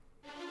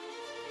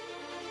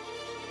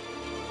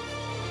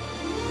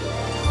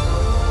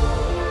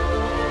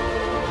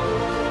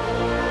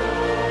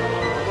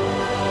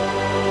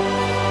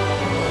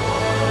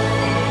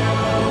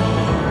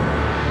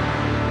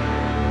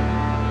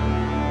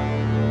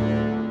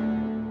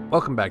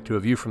Welcome back to A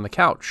View from the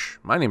Couch.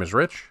 My name is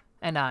Rich.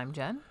 And I'm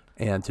Jen.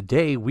 And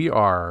today we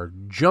are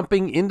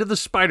jumping into the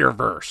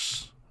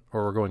Spider-Verse.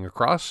 Or we're going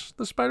across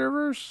the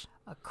Spider-Verse?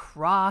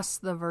 Across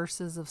the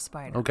verses of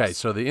Spider-Verse. Okay,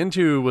 so the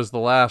Into was the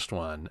last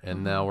one,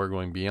 and now we're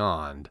going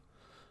beyond.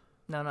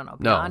 No. No,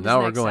 Beyond now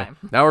is we're next going time.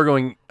 now we're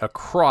going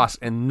across,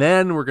 and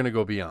then we're going to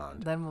go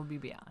beyond. Then we'll be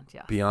beyond,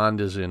 yeah. Beyond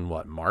is in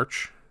what,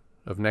 March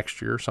of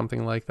next year,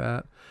 something like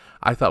that?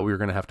 I thought we were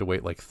going to have to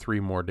wait like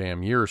 3 more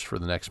damn years for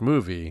the next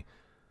movie.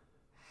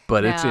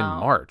 But it's in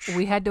March.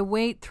 We had to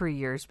wait 3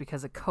 years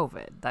because of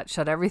COVID. That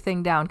shut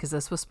everything down because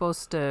this was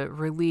supposed to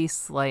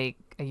release like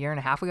a year and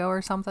a half ago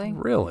or something.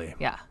 Really?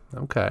 Yeah.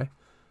 Okay.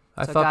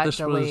 I So thought this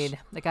delayed.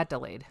 was. It got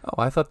delayed.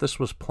 Oh, I thought this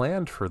was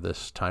planned for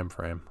this time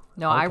frame.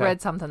 No, I Okay.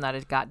 read something that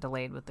it got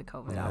delayed with the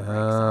COVID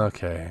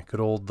outbreak. Okay. Good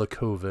old the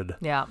COVID.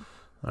 Yeah.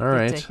 All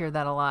right. Get to hear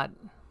that a lot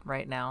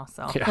right now.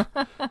 So Yeah.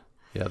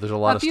 Yeah. There's a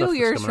lot a of stuff. few that's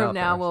years coming from out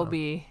now there, we'll so.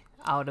 be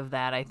out of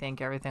that. I think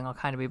everything will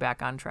kind of be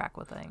back on track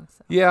with things.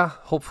 So. Yeah.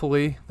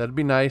 Hopefully, that'd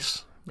be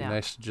nice. Be Yeah.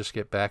 nice to just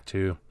get back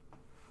to.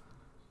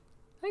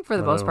 I think for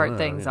the I most don't part know,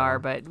 things you are,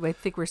 know. but I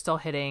think we're still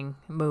hitting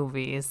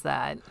movies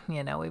that,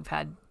 we've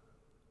had.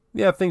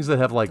 Yeah, things that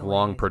have like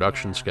long Delayed,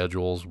 production yeah.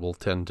 schedules will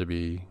tend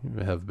to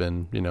have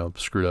been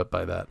screwed up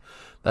by that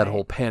Right.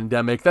 whole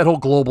pandemic, that whole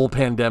global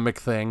pandemic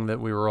thing that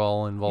we were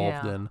all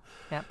involved Yeah. in.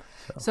 Yep.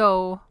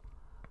 So,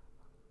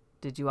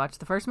 did you watch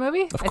the first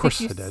movie? Of course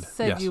think I you did,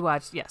 said yes. you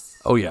watched,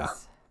 yes. Oh, yeah.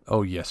 yes.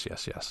 Oh yes.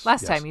 Last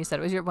yes. time you said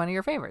it was one of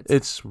your favorites.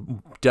 It's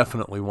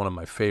definitely one of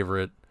my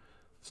favorite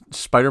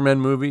Spider-Man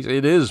movies.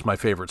 It is my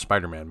favorite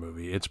Spider-Man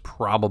movie. It's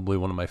probably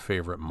one of my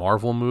favorite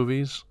Marvel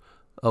movies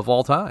of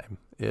all time.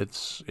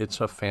 It's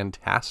a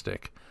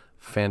fantastic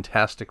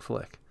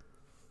flick.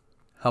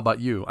 How about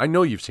you? I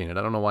know you've seen it.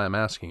 I don't know why I'm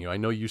asking you. I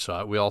know you saw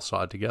it. We all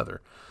saw it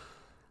together.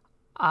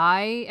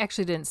 I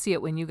actually didn't see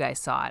it when you guys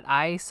saw it.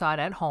 I saw it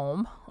at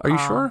home. Are you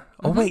sure?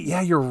 Oh, wait.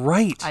 Yeah, you're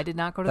right. I did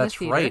not go to That's the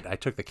theater. right. I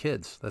took the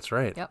kids. That's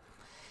right. Yep.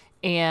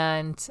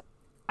 And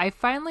I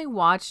finally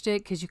watched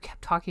it because you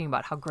kept talking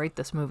about how great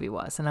this movie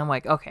was. And I'm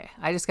like, okay,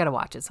 I just got to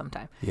watch it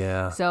sometime.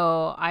 Yeah.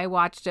 So I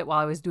watched it while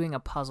I was doing a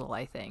puzzle,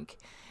 I think.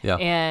 Yeah.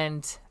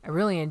 And I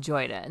really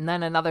enjoyed it. And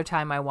then another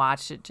time I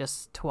watched it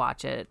just to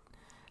watch it.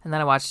 And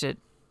then I watched it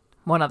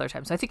one other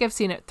time. So I think I've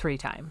seen it 3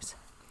 times.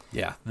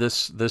 Yeah,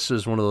 this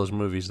is one of those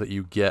movies that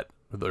you get,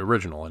 the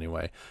original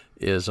anyway,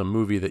 is a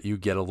movie that you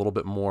get a little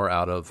bit more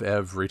out of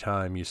every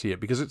time you see it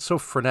because it's so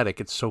frenetic,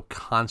 it's so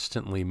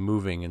constantly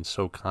moving and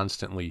so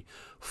constantly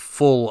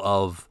full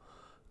of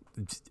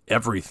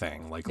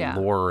everything, like Yeah.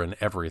 lore and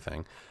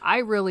everything. I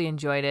really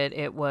enjoyed it.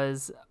 It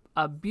was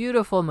a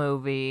beautiful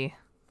movie.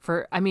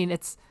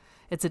 It's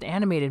an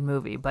animated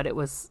movie, but it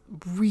was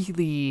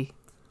really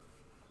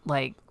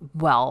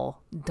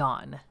well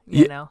done,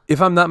 you know?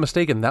 If I'm not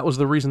mistaken, that was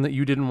the reason that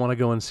you didn't want to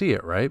go and see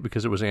it, right?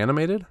 Because it was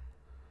animated?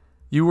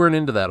 You weren't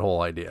into that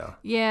whole idea.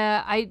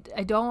 Yeah, I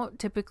don't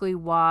typically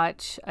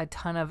watch a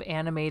ton of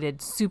animated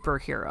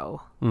superhero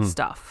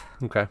stuff.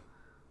 Okay.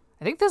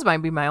 I think this might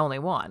be my only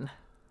one.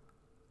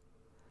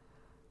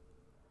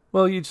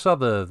 Well, you saw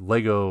the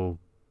Lego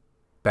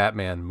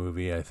Batman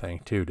movie, I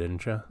think, too,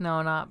 didn't you?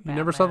 No, not You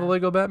never saw the Batman.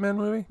 Lego Batman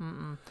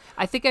movie?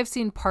 I think I've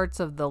seen parts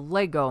of the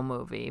Lego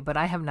movie, but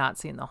I have not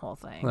seen the whole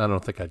thing. I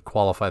don't think I'd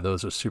qualify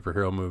those as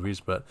superhero movies,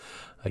 but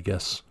I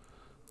guess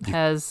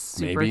Has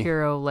maybe.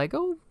 superhero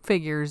Lego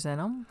figures in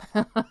them.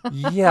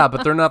 yeah,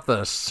 but they're not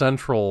the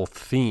central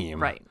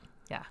theme. Right.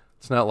 Yeah.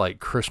 It's not like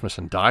Christmas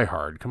and Die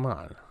Hard. Come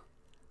on.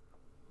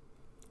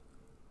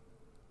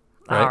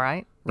 Right? All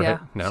right. Right? Yeah.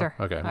 No? Sure.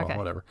 Okay. Well,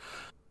 whatever.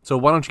 So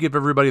why don't you give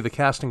everybody the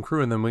cast and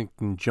crew, and then we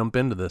can jump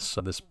into this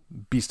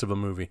beast of a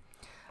movie.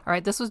 All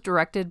right. This was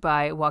directed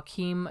by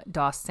Joaquim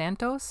dos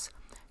Santos,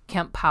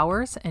 Kemp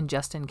Powers, and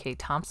Justin K.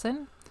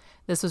 Thompson.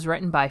 This was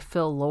written by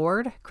Phil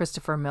Lord,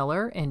 Christopher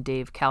Miller, and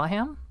Dave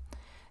Callahan.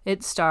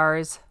 It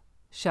stars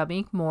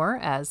Shamik Moore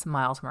as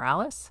Miles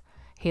Morales,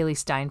 Haley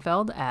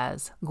Steinfeld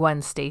as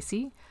Gwen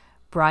Stacy,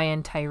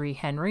 Brian Tyree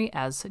Henry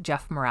as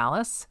Jeff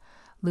Morales,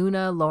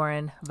 Luna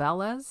Lauren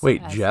Velez.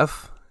 Wait, as,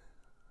 Jeff?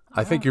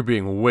 I think you're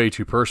being way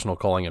too personal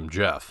calling him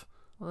Jeff.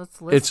 Well, it's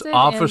It's listed in-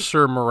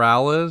 Officer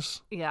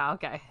Morales. Yeah,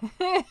 okay.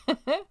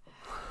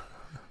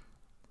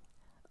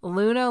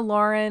 Luna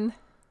Lauren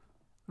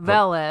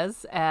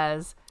Velez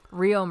as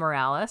Rio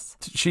Morales.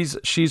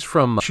 She's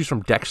from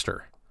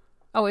Dexter.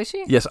 Oh, is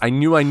she? Yes, I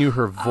knew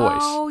her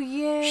voice. Oh,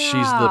 yeah. She's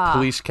the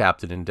police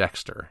captain in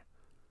Dexter.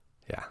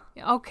 Yeah.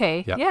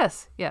 Okay. Yep.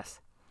 Yes.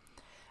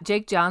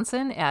 Jake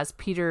Johnson as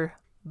Peter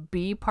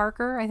B.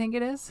 Parker, I think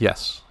it is.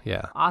 Yes.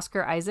 Yeah.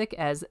 Oscar Isaac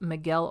as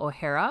Miguel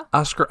O'Hara.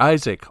 Oscar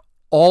Isaac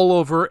all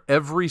over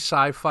every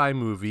sci-fi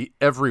movie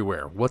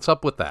everywhere. What's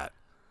up with that?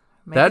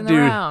 Making That the dude,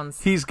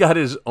 rounds. he's got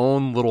his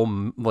own little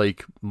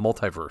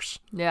multiverse,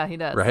 Yeah, he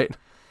does. right?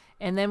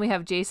 And then we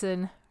have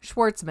Jason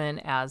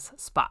Schwartzman as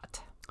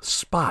Spot.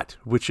 Spot,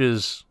 which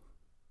is,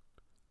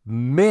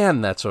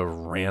 man, that's a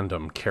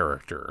random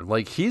character.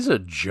 Like, he's a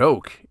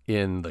joke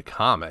in the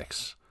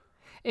comics.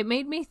 It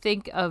made me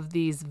think of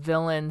these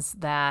villains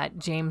that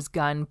James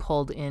Gunn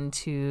pulled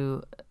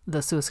into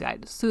the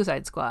Suicide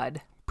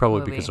Squad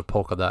Probably movie. because of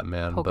Polka Dot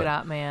Man. Polka but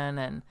Dot Man,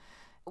 and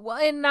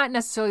not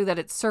necessarily that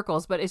it's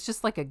circles, but it's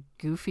just like a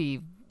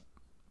goofy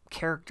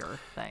character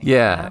thing.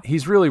 Yeah, you know?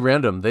 he's really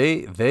random.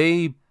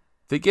 They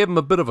gave him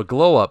a bit of a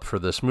glow up for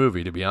this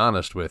movie, to be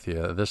honest with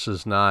you. This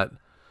is not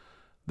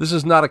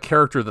a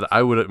character that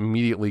I would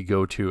immediately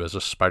go to as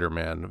a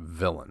Spider-Man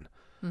villain.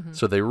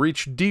 So they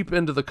reached deep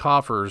into the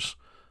coffers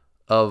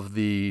of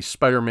the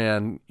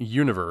Spider-Man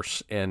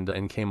universe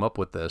and came up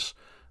with this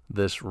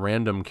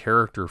random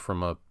character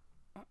from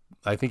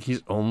I think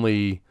he's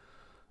only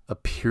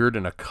appeared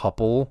in a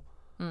couple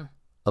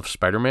of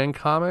Spider-Man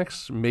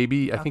comics.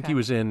 Maybe I think he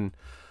was in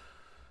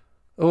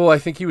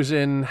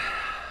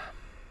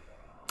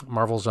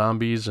Marvel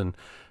Zombies, and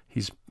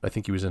I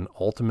think he was in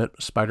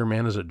Ultimate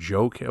Spider-Man as a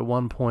joke at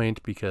one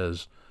point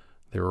because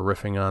they were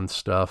riffing on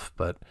stuff.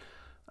 But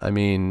I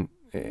mean,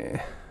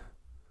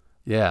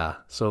 yeah.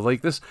 So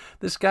like this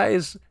guy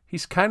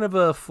he's kind of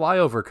a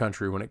flyover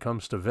country when it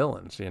comes to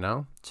villains, you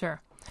know?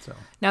 Sure. So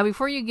Now,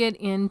 before you get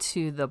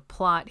into the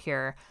plot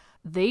here,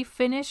 they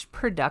finished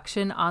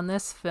production on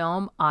this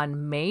film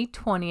on May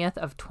 20th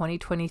of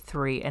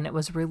 2023, and it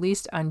was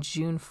released on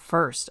June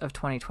 1st of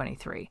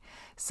 2023.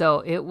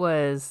 So they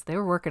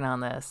were working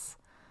on this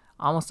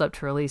almost up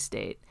to release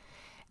date.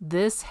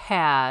 This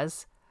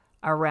has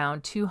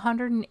around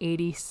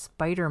 280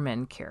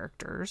 Spider-Man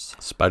characters.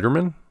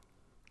 Spider-Man?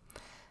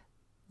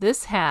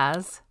 This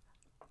has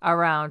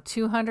around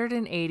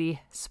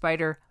 280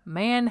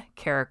 Spider-Man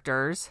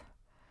characters.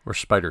 Or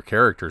spider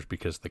characters,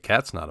 because the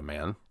cat's not a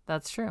man.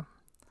 That's true.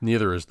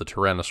 Neither is the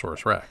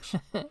Tyrannosaurus Rex.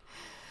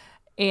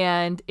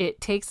 And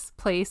it takes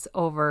place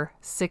over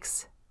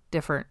 6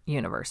 different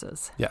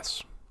universes.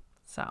 Yes.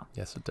 So,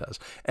 Yes, it does.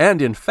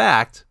 And in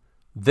fact,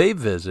 they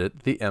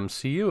visit the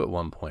MCU at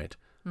one point,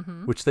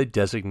 which they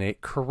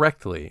designate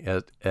correctly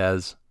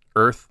as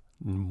Earth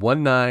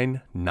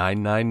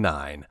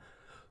 19999.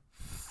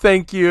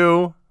 Thank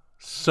you,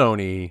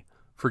 Sony,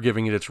 for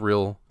giving it its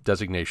real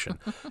designation.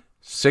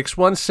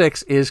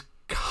 616 is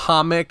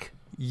comic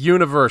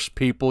universe,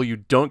 people. You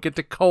don't get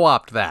to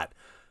co-opt that.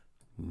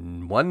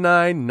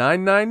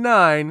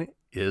 19999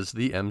 is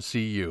the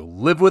MCU.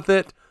 Live with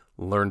it.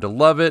 Learn to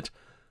love it.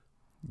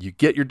 You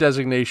get your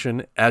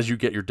designation as you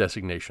get your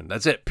designation.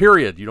 That's it.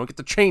 Period. You don't get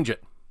to change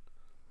it.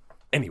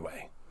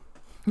 Anyway.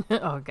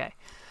 okay.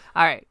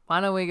 All right. Why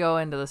don't we go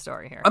into the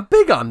story here? I'm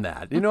big on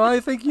that. You know,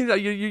 I think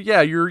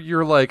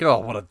you're like, oh,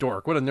 what a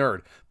dork, what a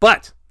nerd.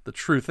 But the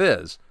truth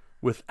is,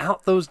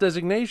 without those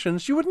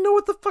designations, you wouldn't know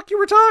what the fuck you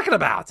were talking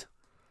about.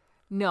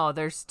 No,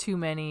 there's too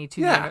many.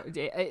 Yeah.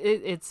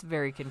 It's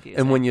very confusing.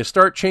 And when you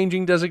start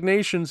changing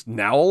designations,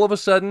 now all of a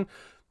sudden,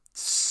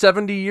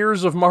 70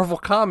 years of Marvel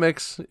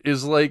Comics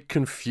is like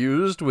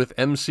confused with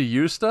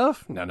MCU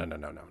stuff. No.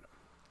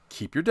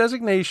 Keep your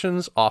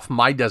designations off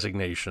my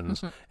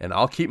designations, and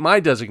I'll keep my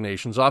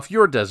designations off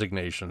your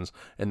designations,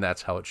 and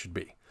that's how it should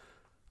be.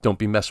 Don't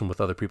be messing with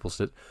other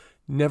people's.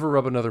 Never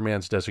rub another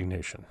man's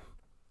designation.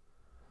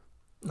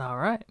 All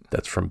right.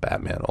 That's from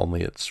Batman,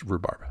 only it's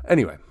rhubarb.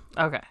 Anyway,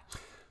 Okay.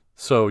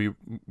 so you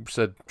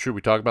said, should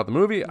we talk about the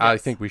movie? Yes. I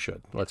think we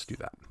should. Let's do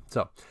that.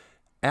 So,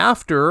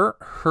 after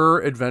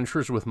her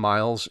adventures with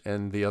Miles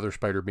and the other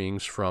spider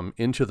beings from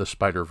Into the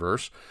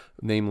Spider-Verse,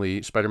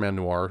 namely Spider-Man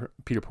Noir,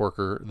 Peter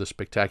Parker, the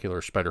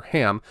Spectacular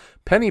Spider-Ham,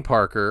 Penny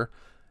Parker,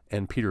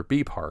 and Peter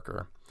B.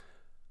 Parker,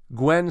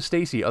 Gwen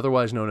Stacy,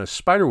 otherwise known as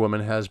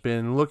Spider-Woman, has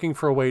been looking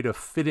for a way to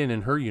fit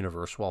in her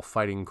universe while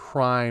fighting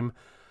crime,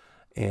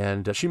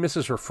 and she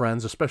misses her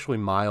friends, especially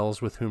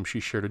Miles, with whom she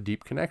shared a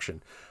deep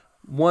connection.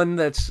 One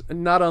that's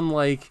not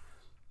unlike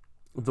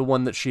the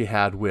one that she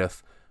had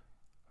with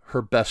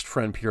her best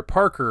friend Peter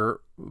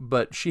Parker,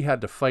 but she had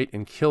to fight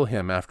and kill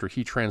him after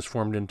he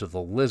transformed into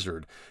the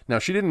Lizard. Now,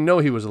 she didn't know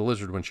he was a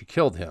lizard when she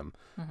killed him,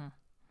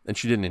 and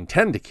she didn't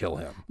intend to kill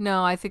him.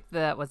 No, I think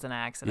that was an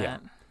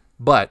accident.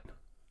 But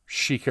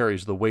she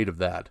carries the weight of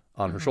that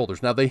on her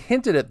shoulders. Now, they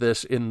hinted at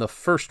this in the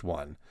first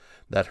one,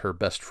 that her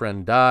best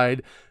friend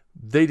died.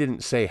 They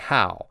didn't say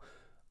how.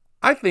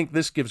 I think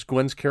this gives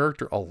Gwen's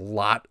character a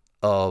lot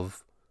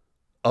of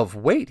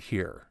weight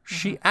here.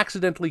 She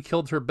accidentally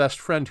killed her best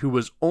friend who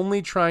was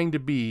only trying to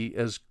be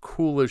as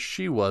cool as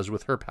she was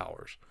with her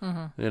powers.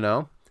 You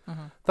know?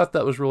 Thought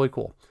that was really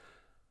cool.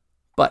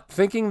 But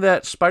thinking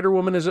that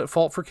Spider-Woman is at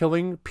fault for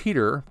killing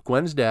Peter,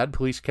 Gwen's dad,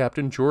 Police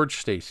Captain George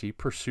Stacy,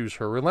 pursues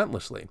her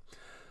relentlessly.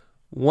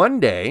 One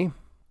day,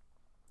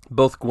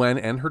 both Gwen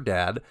and her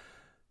dad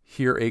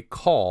hear a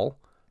call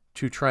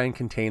to try and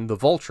contain the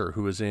Vulture,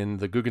 who is in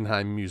the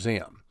Guggenheim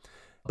Museum.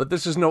 But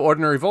this is no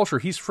ordinary Vulture.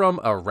 He's from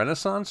a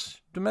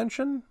Renaissance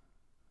dimension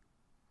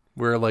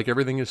where like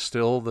everything is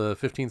still the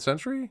 15th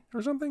century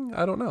or something.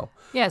 I don't know.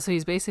 Yeah, so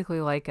he's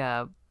basically like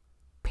a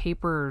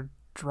paper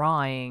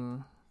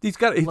drawing. He's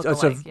got it's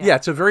Look-alike, yeah.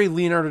 it's a very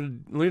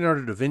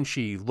Leonardo da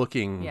Vinci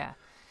looking. Yeah.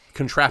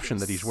 contraption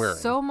that he's wearing.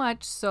 So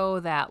much so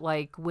that,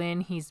 like,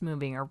 when he's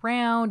moving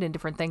around and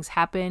different things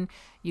happen,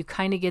 you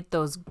kind of get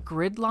those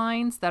grid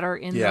lines that are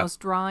in those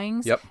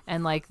drawings. Yep.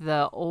 And, like,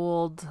 the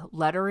old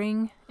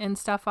lettering and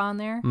stuff on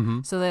there.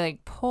 So they,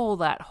 like, pull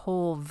that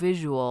whole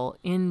visual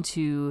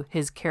into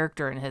his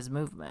character and his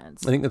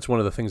movements. I think that's one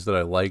of the things that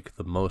I like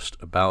the most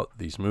about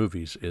these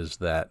movies is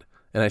that,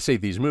 and I say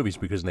these movies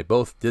because they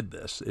both did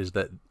this, is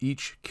that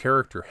each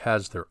character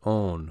has their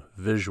own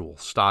visual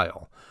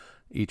style.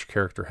 Each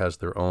character has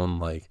their own,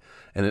 like,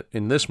 and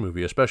in this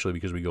movie, especially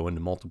because we go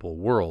into multiple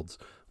worlds,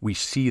 we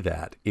see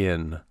that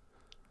in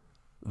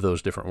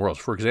those different worlds.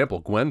 For example,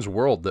 Gwen's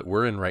world that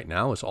we're in right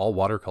now is all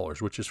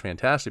watercolors, which is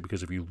fantastic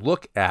because if you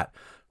look at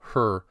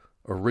her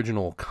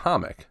original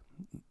comic,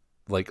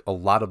 like a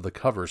lot of the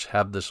covers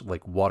have this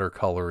like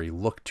watercolory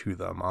look to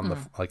them on the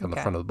on the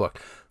front of the book.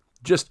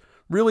 Just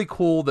really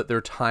cool that they're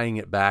tying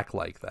it back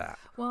like that.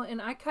 Well,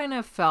 and I kind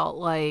of felt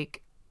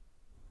like,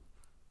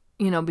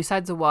 you know,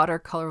 besides the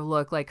watercolor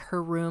look, like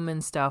her room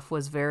and stuff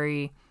was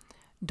very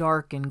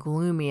dark and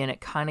gloomy, and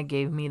it kind of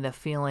gave me the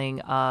feeling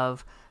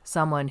of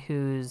someone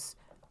who's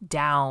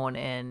down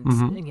and,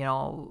 you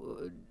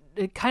know,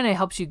 it kind of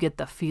helps you get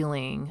the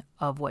feeling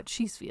of what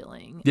she's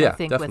feeling. Yeah, I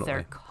think definitely. with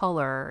their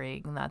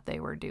coloring that they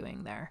were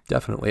doing there.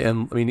 Definitely.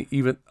 And I mean,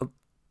 even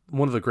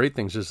one of the great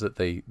things is that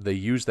they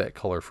use that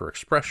color for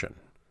expression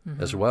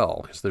as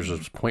well, because there's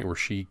this point where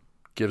she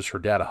gives her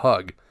dad a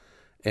hug,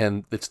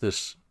 and it's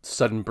this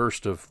sudden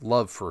burst of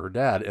love for her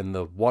dad, and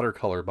the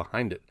watercolor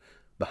behind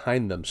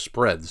them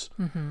spreads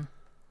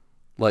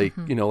like,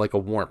 you know, like a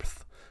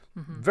warmth.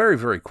 Very,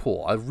 very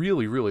cool. I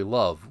really, really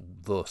love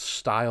the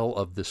style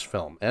of this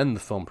film and the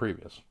film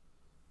previous.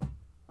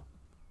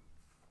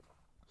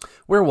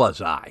 Where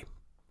was I?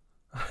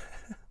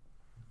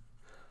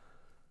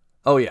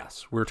 Oh,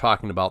 yes. We're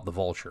talking about the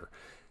vulture.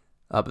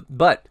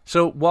 But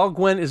so while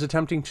Gwen is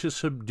attempting to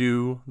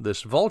subdue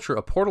this vulture,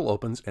 a portal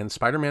opens and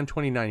Spider-Man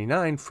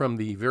 2099 from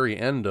the very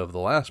end of the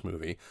last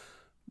movie,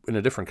 in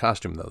a different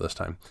costume though this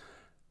time,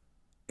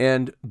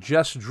 and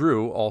Jess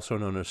Drew, also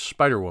known as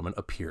Spider-Woman,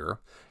 appear,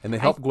 and they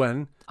help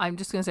Gwen. I'm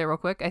just going to say real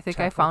quick, I think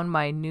I found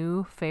my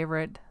new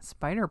favorite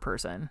spider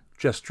person.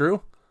 Jess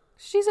Drew?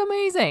 She's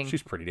amazing.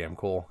 She's pretty damn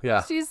cool.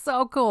 Yeah. She's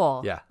so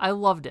cool. Yeah. I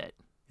loved it.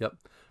 Yep.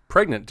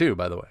 Pregnant too,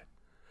 by the way.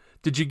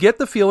 Did you get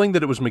the feeling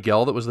that it was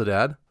Miguel that was the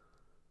dad?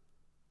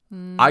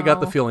 No. I got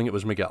the feeling it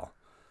was Miguel.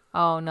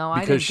 Oh, no,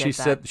 I didn't Because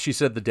get that. she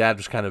said the dad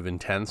was kind of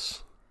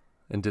intense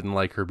and didn't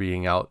like her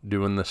being out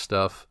doing this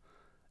stuff.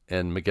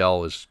 And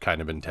Miguel was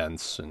kind of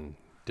intense and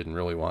didn't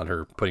really want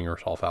her putting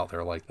herself out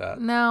there like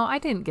that. No, I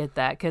didn't get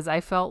that because I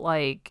felt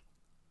like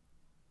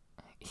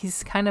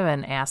he's kind of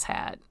an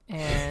asshat.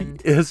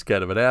 And He is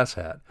kind of an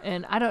asshat.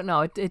 and I don't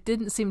know. It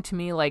didn't seem to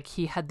me like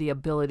he had the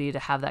ability to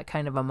have that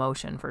kind of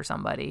emotion for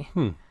somebody.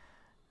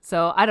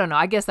 So I don't know.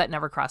 I guess that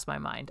never crossed my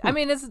mind. I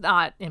mean, it's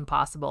not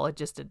impossible. It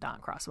just did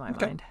not cross my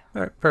mind.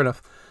 All right, fair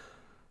enough.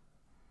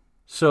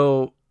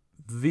 So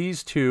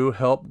these two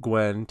help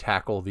Gwen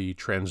tackle the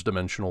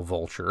transdimensional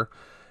vulture,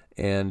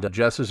 and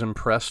Jess is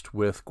impressed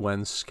with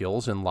Gwen's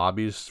skills and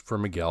lobbies for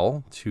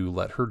Miguel to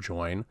let her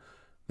join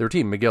their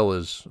team. Miguel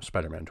is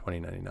Spider-Man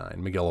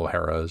 2099. Miguel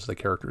O'Hara is the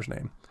character's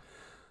name.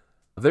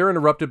 They're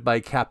interrupted by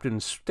Captain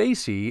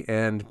Stacy,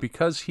 and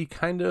because he's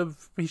trying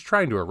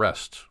to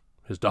arrest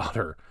his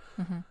daughter,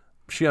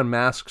 she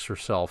unmasks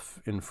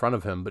herself in front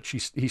of him, but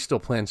he still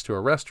plans to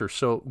arrest her.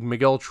 So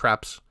Miguel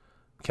traps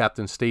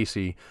Captain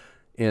Stacy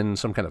in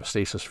some kind of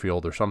stasis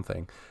field or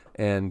something,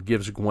 and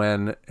gives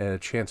Gwen a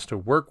chance to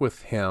work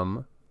with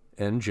him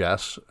and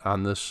Jess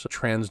on this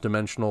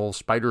transdimensional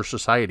spider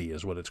society,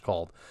 is what it's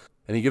called.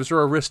 And he gives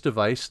her a wrist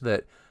device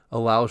that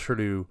allows her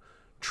to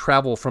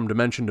travel from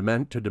dimension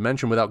to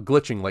dimension without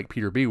glitching like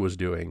Peter B was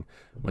doing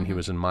when he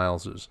was in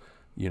Miles's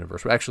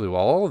universe. Actually,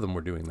 well, all of them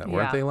were doing that,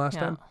 weren't they, last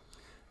time?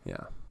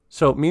 Yeah.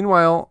 So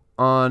meanwhile,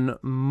 on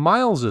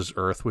Miles's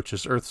Earth, which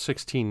is Earth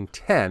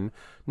 1610,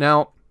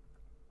 now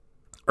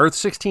Earth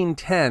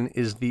 1610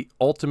 is the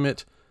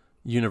ultimate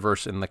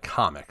universe in the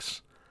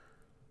comics.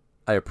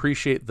 I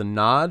appreciate the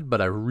nod,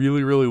 but I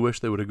really, really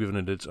wish they would have given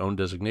it its own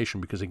designation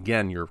because,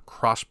 again, you're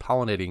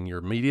cross-pollinating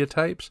your media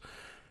types.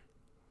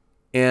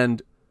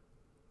 And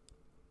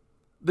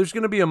there's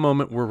going to be a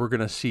moment where we're going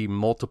to see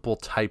multiple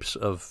types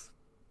of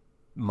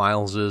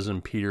Mileses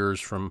and Peters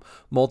from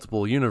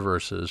multiple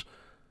universes,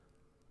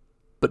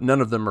 but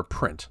none of them are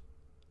print.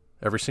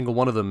 Every single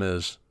one of them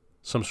is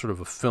some sort of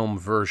a film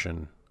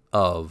version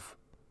of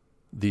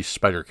these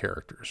spider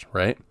characters,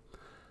 right?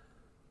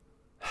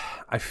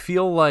 I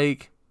feel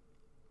like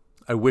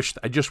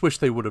I just wish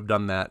they would have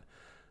done that.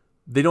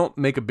 They don't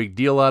make a big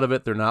deal out of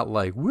it. They're not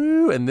like,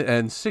 woo, and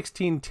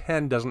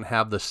 1610 doesn't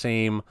have the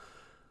same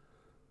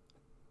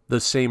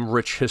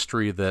rich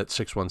history that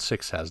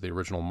 616 has, the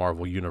original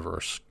Marvel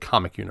universe,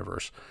 comic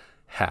universe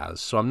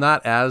has. So I'm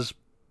not as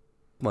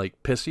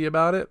like pissy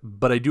about it,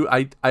 but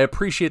I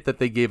appreciate that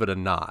they gave it a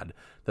nod,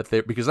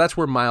 because that's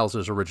where Miles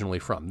is originally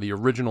from. The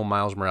original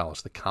Miles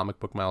Morales, the comic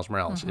book Miles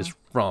Morales, is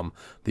from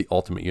the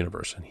Ultimate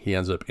Universe, and he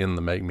ends up in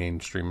the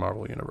mainstream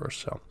Marvel universe.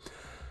 So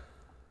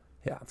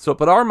Yeah. So,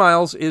 but our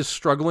Miles is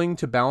struggling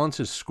to balance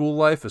his school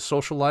life, his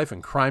social life,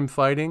 and crime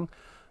fighting.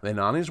 And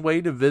on his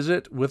way to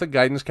visit with a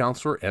guidance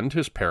counselor and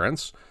his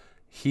parents,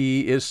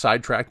 he is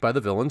sidetracked by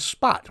the villain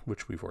Spot,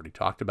 which we've already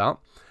talked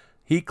about.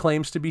 He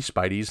claims to be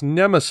Spidey's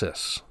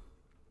nemesis,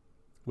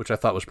 which I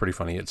thought was pretty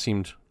funny. It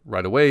seemed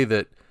right away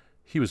that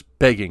he was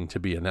begging to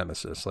be a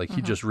nemesis, like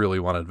he just really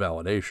wanted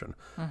validation.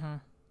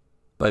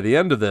 By the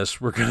end of this,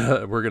 we're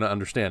gonna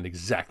understand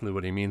exactly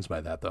what he means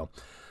by that, though.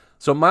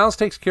 So Miles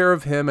takes care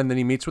of him, and then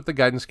he meets with the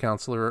guidance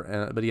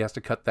counselor, but he has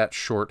to cut that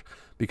short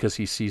because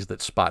he sees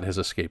that Spot has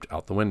escaped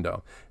out the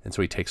window, and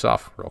so he takes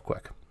off real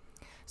quick.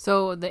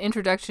 So the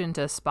introduction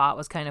to Spot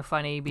was kind of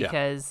funny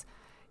because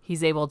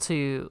he's able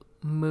to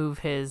move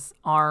his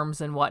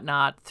arms and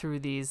whatnot through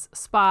these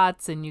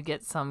spots, and you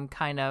get some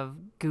kind of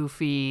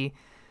goofy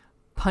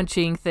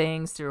punching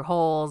things through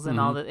holes and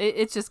all that.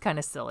 It's just kind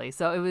of silly.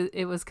 So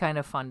it was kind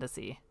of fun to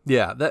see.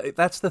 Yeah,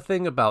 that's the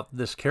thing about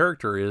this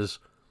character is,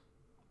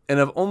 and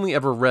I've only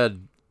ever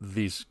read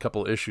these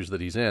couple issues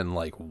that he's in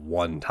like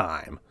one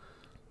time.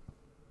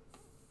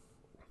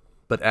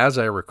 But as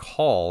I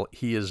recall,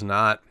 he's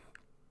not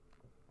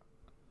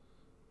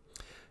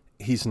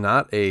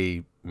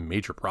a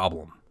major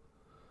problem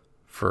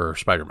for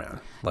Spider-Man.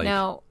 Like,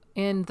 now,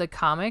 in the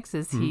comics,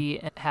 does he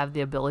have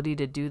the ability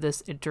to do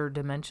this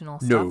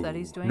interdimensional stuff that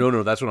he's doing?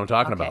 No, that's what I'm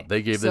talking Okay. about.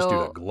 They gave this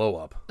dude a glow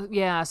up.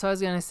 Yeah, so I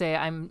was gonna say,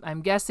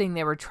 I'm guessing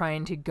they were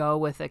trying to go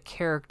with a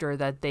character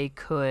that they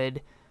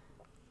could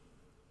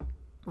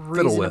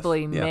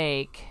reasonably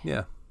make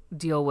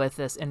deal with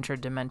this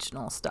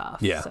interdimensional stuff.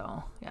 Yeah.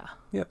 So yeah.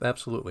 Yep,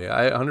 absolutely.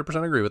 I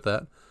 100% agree with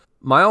that.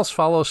 Miles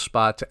follows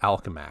Spot to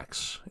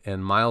Alchemax,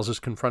 and Miles is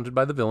confronted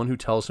by the villain who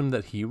tells him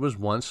that he was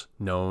once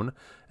known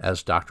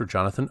as Dr.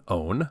 Jonathan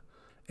Owen,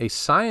 a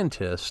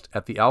scientist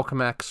at the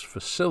Alchemax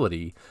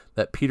facility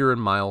that Peter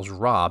and Miles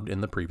robbed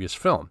in the previous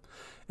film.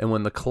 And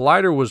when the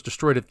collider was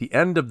destroyed at the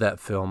end of that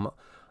film,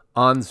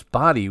 On's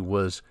body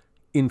was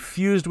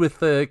infused with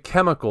the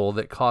chemical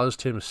that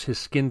caused his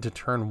skin to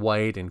turn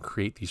white and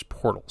create these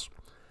portals.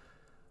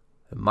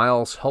 And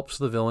Miles helps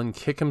the villain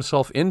kick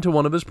himself into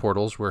one of his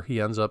portals, where he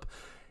ends up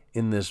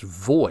in this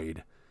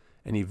void,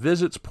 and he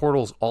visits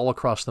portals all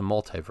across the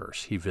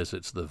multiverse. He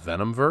visits the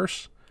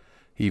Venomverse,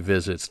 he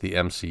visits the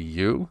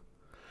MCU,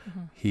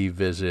 he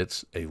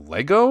visits a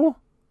Lego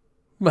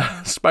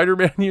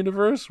Spider-Man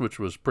universe, which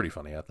was pretty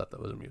funny. I thought that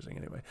was amusing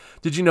anyway.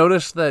 Did you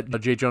notice that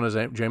J.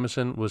 Jonah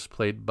Jameson was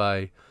played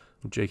by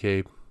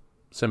J.K.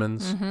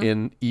 Simmons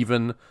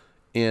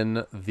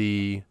in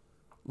the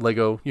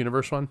Lego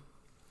universe one?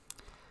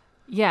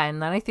 Yeah,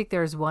 and then I think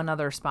there's one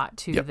other spot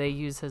too. Yep. They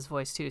use his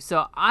voice too.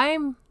 So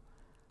I'm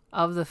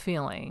of the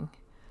feeling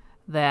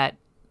that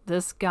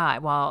this guy,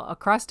 while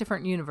across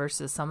different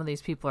universes, some of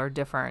these people are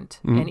different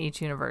in each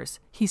universe,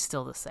 he's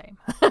still the same.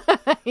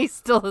 He's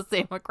still the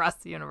same across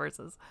the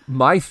universes.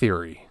 My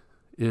theory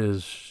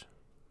is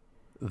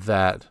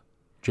that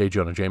J.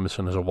 Jonah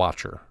Jameson is a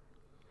Watcher.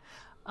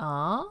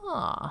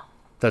 Ah.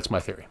 That's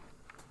my theory.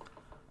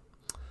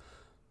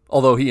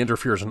 Although he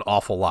interferes an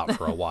awful lot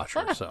for a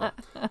Watcher, so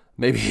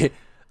maybe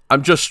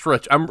I'm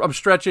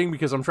stretching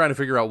because I'm trying to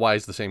figure out why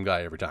he's the same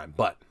guy every time.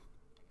 But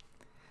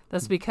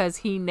that's because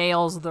he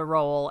nails the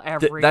role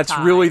every that's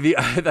time. really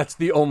that's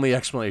the only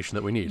explanation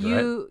that we need,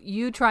 right?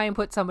 You try and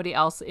put somebody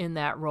else in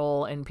that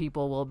role, and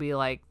people will be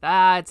like,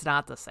 it's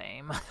not the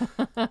same.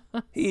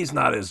 He's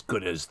not as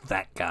good as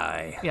that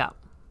guy. Yeah.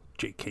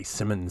 J.K.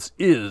 Simmons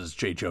is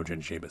J. Jonah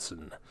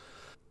Jameson.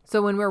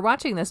 So when we're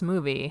watching this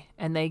movie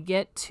and they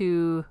get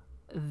to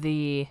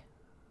the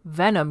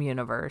Venom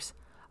universe,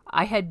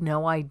 I had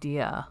no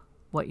idea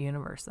what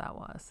universe that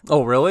was.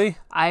 Oh, really?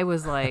 I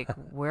was like,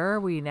 where are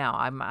we now?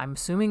 I'm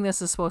assuming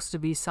this is supposed to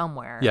be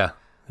somewhere. Yeah.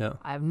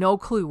 I have no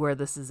clue where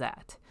this is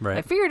at. Right.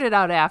 I figured it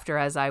out after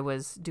as I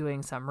was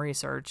doing some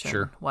research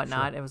and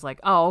whatnot. It was like,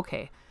 oh,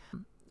 okay.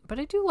 But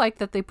I do like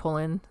that they pull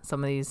in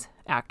some of these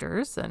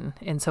actors,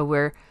 and so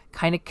we're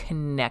kind of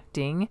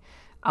connecting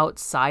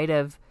outside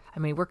of,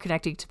 we're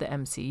connecting to the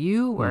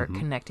MCU, we're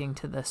connecting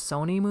to the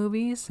Sony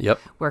movies. Yep.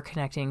 We're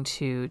connecting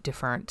to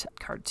different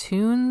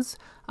cartoons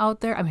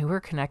out there.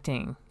 We're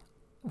connecting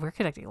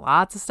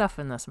lots of stuff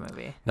in this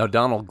movie. Now,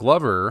 Donald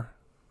Glover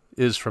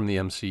is from the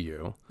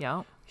MCU.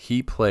 Yeah.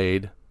 He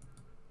played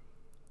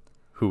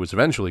who was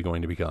eventually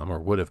going to become, or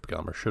would have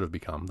become, or should have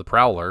become, the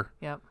Prowler.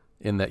 Yep.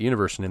 In that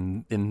universe,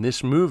 and in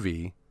this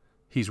movie,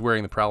 he's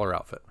wearing the Prowler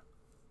outfit.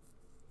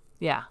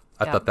 Yeah.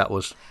 I thought that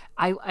was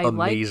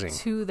amazing.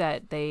 Liked, too,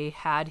 that they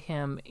had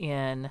him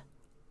in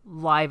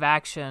live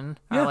action.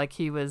 Yeah. Or like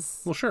he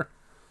was... Well, sure.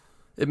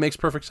 It makes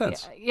perfect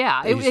sense.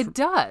 Yeah, it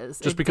does.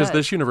 Just because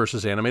this universe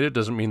is animated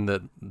doesn't mean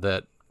that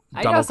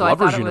Donald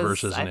Glover's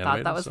universe isn't animated. I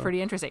thought that was pretty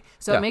interesting.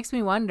 So it makes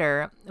me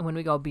wonder, when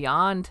we go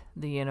beyond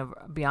the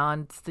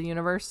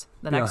universe,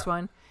 the next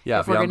one,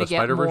 if we're going to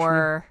get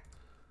more...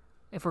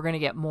 if we're going to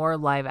get more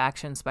live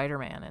action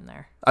Spider-Man in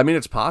there. I mean,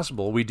 it's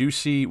possible. We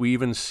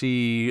even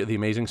see the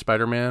Amazing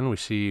Spider-Man. We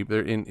see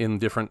there in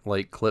different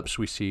like clips.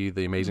 We see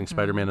the Amazing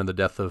Spider-Man and the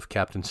death of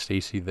Captain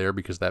Stacy there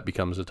because that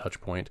becomes a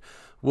touch point.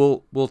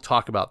 We'll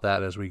talk about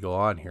that as we go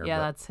on here. Yeah,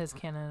 that's his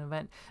canon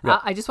event. Yeah.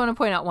 I just want to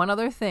point out one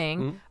other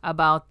thing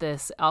about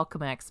this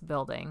Alchemax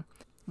building.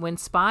 When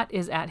Spot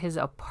is at his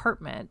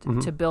apartment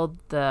to build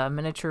the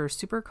miniature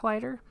super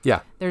collider,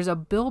 there's a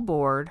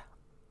billboard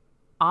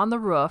on the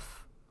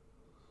roof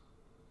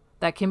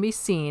that can be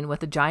seen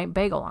with a giant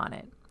bagel on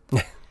it.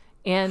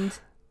 And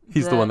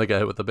he's the one that got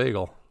hit with the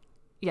bagel.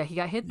 Yeah, he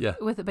got hit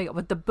with a bagel.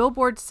 But the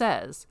billboard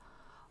says,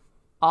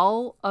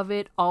 all of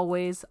it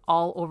always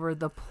all over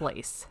the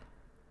place.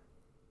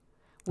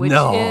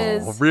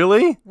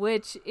 Really?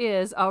 Which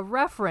is a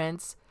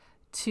reference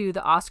to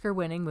the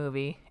Oscar-winning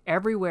movie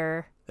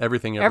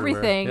Everything,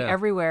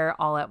 Everywhere,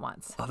 All at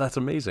Once. Oh, that's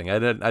amazing. I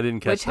didn't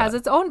catch that. Which has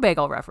its own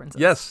bagel references.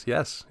 Yes.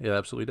 It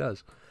absolutely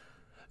does.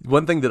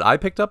 One thing that I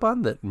picked up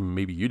on that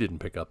maybe you didn't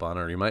pick up on,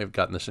 or you might have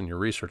gotten this in your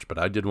research, but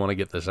I did want to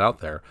get this out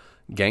there.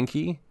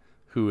 Genki,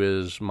 who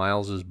is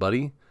Miles'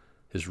 buddy,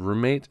 his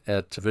roommate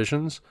at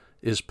Visions,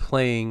 is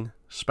playing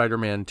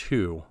Spider-Man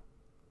 2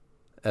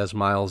 as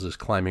Miles is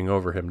climbing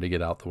over him to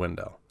get out the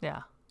window.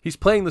 Yeah. He's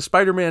playing the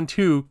Spider-Man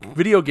 2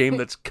 video game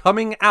that's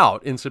coming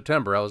out in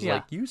September. I was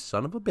like, you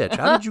son of a bitch.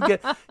 How did you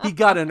get... He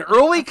got an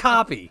early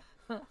copy.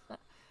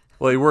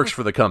 Well, he works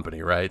for the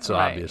company, right? So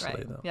obviously.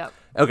 Right. Though. Yep.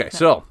 Okay,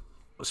 so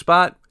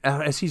Spot,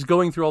 as he's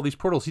going through all these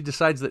portals, he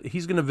decides that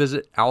he's going to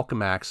visit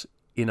Alchemax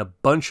in a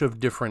bunch of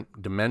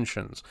different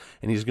dimensions,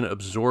 and he's going to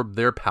absorb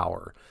their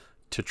power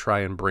to try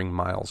and bring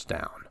Miles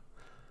down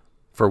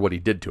for what he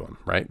did to him,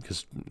 right?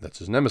 Because that's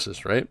his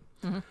nemesis, right?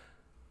 Mm-hmm.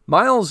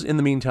 Miles, in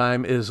the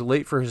meantime, is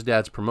late for his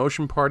dad's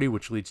promotion party,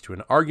 which leads to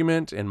an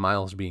argument and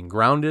Miles being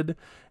grounded,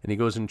 and he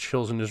goes and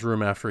chills in his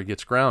room after he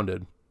gets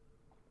grounded.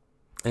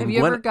 And have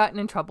you ever gotten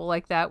in trouble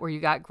like that where you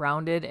got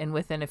grounded and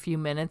within a few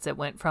minutes it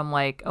went from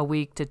like a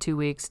week to 2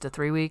 weeks to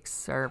 3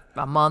 weeks or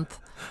a month?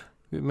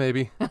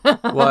 Maybe.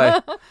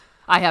 Why?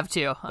 I have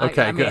too.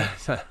 Okay, good.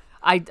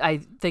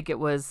 I think it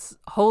was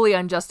wholly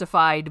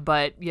unjustified,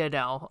 but you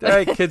know.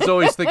 Hey, kids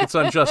always think it's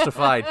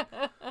unjustified.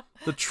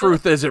 The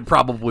truth is it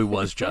probably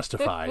was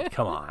justified.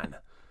 Come on.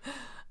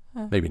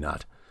 Maybe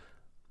not.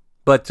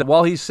 But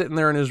while he's sitting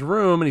there in his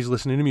room and he's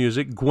listening to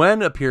music,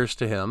 Gwen appears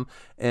to him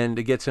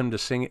and gets him to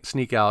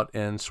sneak out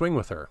and swing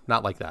with her.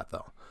 Not like that,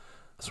 though.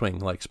 Swing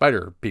like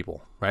spider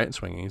people, right?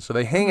 Swinging. So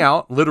they hang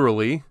out,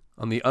 literally,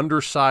 on the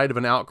underside of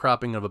an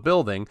outcropping of a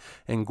building,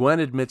 and Gwen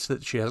admits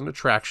that she has an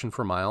attraction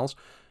for Miles,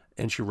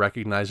 and she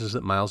recognizes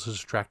that Miles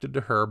is attracted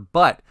to her,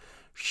 but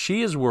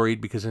she is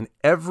worried because in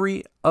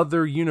every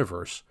other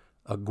universe,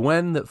 a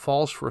Gwen that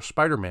falls for a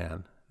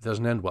Spider-Man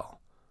doesn't end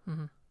well.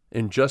 Mm-hmm.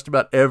 In just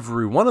about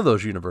every one of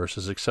those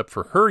universes, except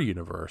for her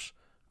universe,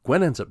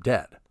 Gwen ends up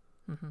dead.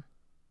 Mm-hmm.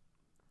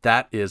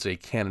 That is a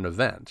canon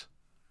event.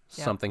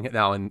 Yeah.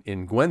 Now,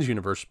 in Gwen's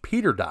universe,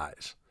 Peter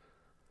dies.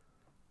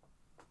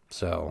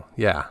 So,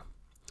 yeah.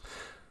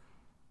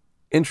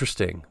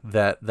 Interesting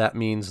that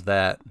means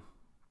that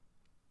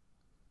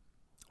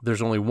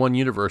there's only one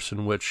universe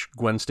in which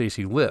Gwen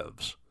Stacy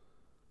lives.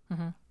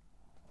 Mm-hmm.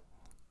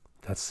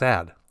 That's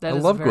sad. I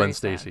love Gwen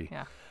Stacy.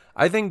 Yeah.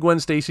 I think Gwen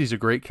Stacy's a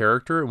great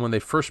character, and when they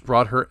first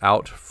brought her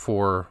out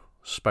for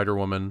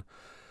Spider-Woman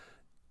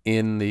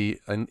in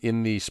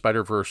the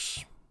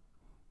Spider-Verse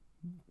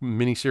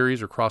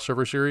miniseries or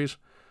crossover series,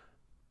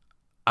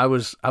 I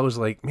was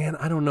like, man,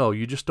 I don't know.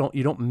 You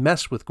don't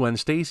mess with Gwen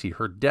Stacy.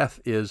 Her death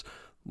is,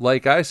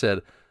 like I said,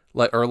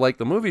 like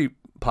the movie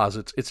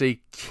posits, it's a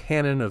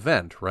canon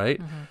event, right?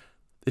 Mm-hmm.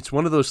 It's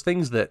one of those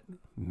things that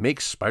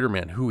makes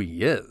Spider-Man who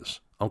he is.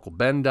 Uncle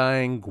Ben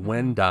dying,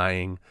 Gwen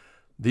dying.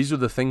 These are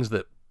the things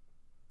that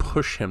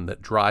push him,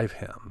 that drive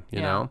him, you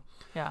know?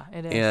 Yeah,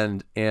 it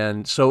is.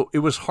 And so it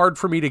was hard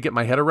for me to get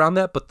my head around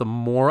that, but the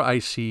more I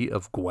see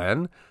of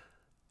Gwen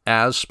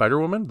as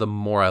Spider-Woman, the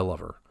more I love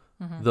her.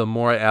 Mm-hmm. The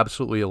more I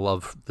absolutely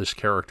love this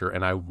character,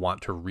 and I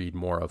want to read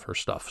more of her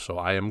stuff. So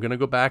I am going to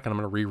go back, and I'm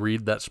going to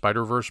reread that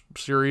Spider-Verse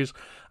series.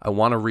 I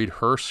want to read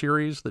her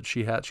series that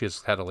she had. She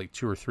has had like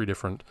 2 or 3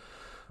 different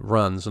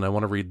runs, and I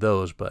want to read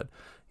those. But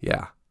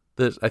yeah,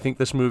 I think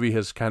this movie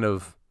has kind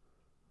of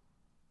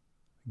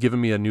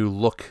given me a new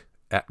look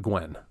at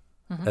Gwen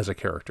as a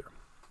character.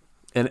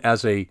 And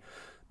as I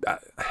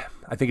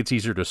think it's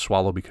easier to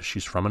swallow because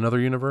she's from another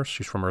universe.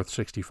 She's from Earth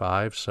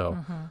 65,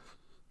 so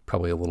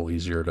probably a little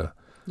easier to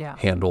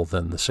handle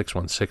than the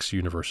 616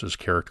 universe's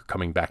character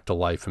coming back to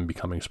life and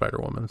becoming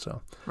Spider-Woman.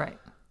 So right.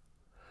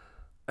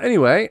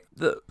 Anyway,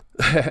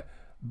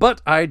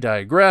 but I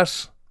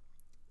digress.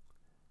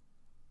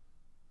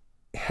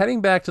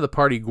 Heading back to the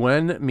party,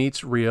 Gwen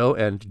meets Rio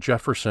and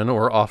Jefferson,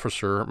 or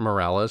Officer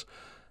Morales,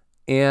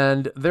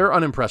 and they're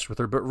unimpressed with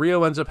her, but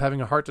Rio ends up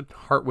having a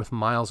heart-to-heart with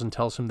Miles and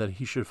tells him that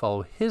he should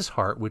follow his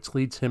heart, which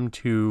leads him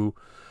to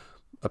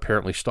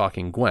apparently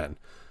stalking Gwen.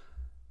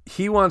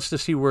 He wants to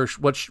see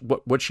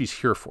what she's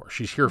here for.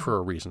 She's here for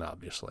a reason,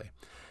 obviously.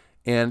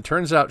 And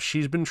turns out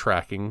she's been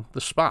tracking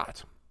the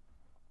Spot.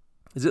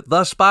 Is it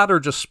the Spot or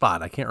just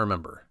Spot? I can't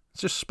remember.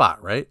 It's just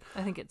Spot, right?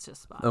 I think it's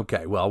just Spot.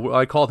 Okay, well,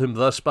 I called him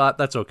the Spot.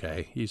 That's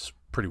okay. He's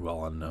pretty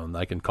well unknown.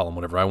 I can call him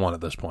whatever I want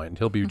at this point.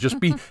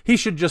 He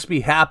should just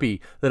be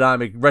happy that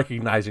I'm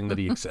recognizing that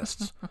he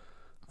exists.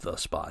 The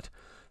Spot.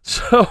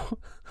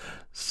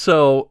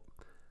 So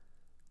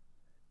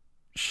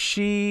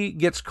she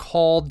gets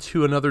called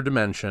to another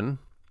dimension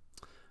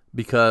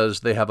because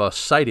they have a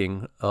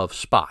sighting of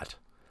Spot.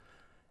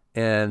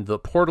 And the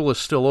portal is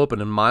still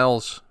open, and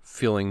Miles,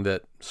 feeling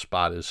that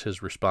Spot is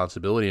his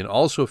responsibility and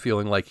also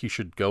feeling like he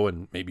should go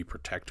and maybe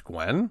protect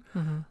Gwen.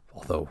 Mm-hmm.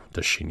 Although,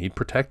 does she need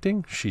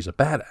protecting? She's a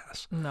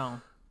badass.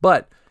 No.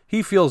 But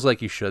he feels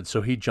like he should,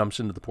 so he jumps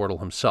into the portal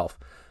himself.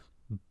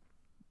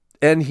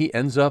 And he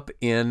ends up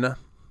in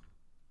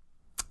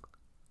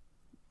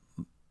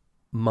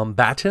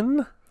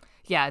Mumbattan?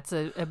 Yeah, it's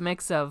a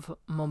mix of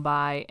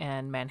Mumbai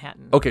and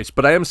Manhattan. Okay,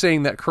 but I am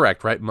saying that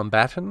correct, right?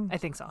 Mumbattan? I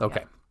think so.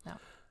 Okay. Yeah.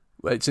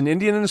 It's an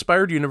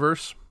Indian-inspired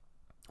universe,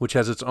 which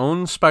has its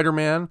own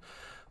Spider-Man,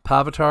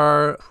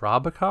 Pavatar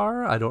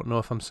Prabhakar. I don't know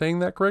if I'm saying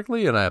that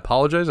correctly, and I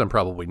apologize. I'm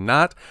probably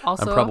not.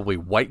 Also, I'm probably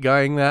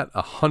white-guying that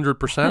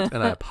 100%,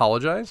 and I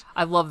apologize.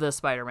 I love this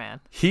Spider-Man.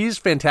 He's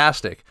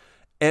fantastic.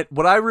 And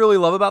what I really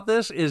love about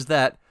this is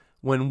that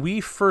when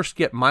we first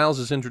get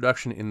Miles'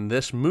 introduction in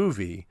this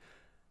movie,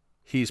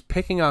 he's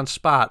picking on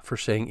Spot for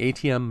saying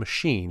ATM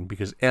machine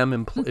because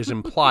M is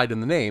implied in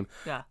the name.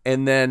 Yeah.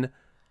 And then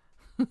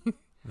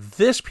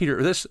this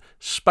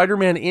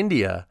Spider-Man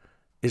India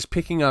is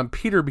picking on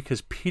Peter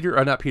because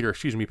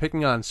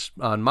picking on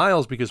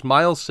Miles because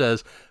Miles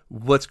says,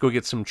 let's go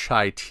get some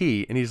chai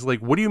tea. And he's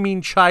like, what do you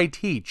mean chai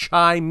tea?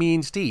 Chai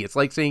means tea. It's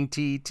like saying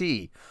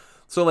tea.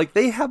 So like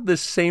they have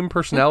this same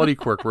personality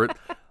quirk where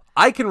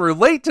I can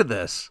relate to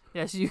this.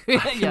 Yes, you I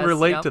can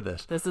relate to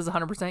this. This is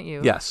 100%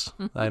 you. Yes.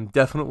 I'm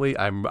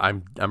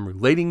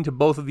relating to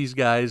both of these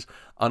guys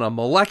on a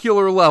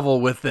molecular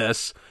level with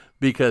this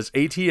because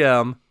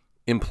ATM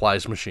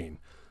implies machine.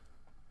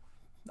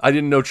 I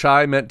didn't know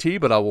chai meant tea,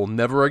 but I will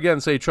never again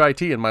say chai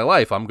tea in my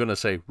life. I'm going to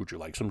say, would you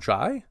like some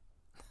chai?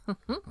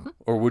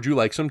 Or would you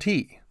like some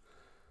tea?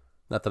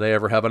 Not that I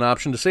ever have an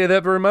option to say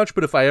that very much,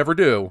 but if I ever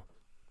do,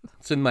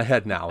 it's in my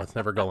head now. It's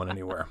never going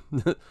anywhere.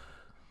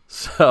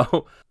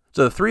 So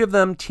the three of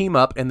them team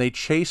up and they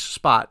chase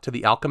Spot to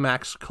the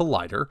Alchemax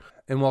Collider.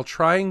 And while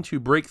trying to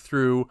break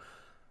through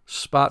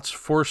Spot's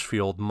force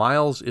field,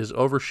 Miles is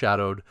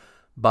overshadowed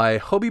by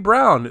Hobie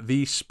Brown,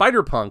 the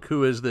Spider-Punk,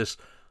 who is this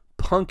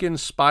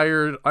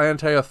punk-inspired,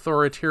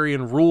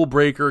 anti-authoritarian,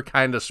 rule-breaker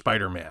kind of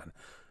Spider-Man.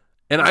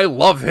 And I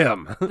love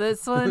him.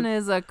 This one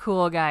is a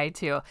cool guy,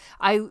 too.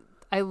 I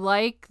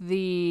like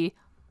the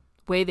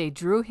way they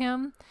drew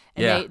him.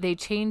 And they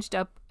changed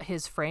up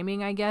his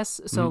framing, I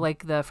guess. So,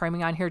 like, the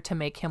framing on here to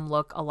make him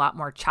look a lot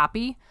more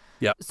choppy.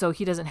 Yeah. So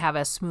he doesn't have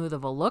as smooth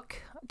of a look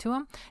to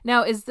him.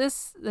 Now, is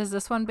this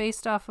one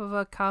based off of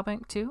a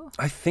comic, too?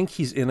 I think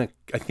he's in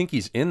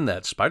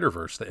that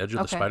Spider-Verse, the Edge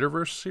of the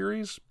Spider-Verse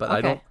series, but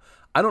okay.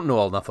 I don't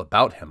know enough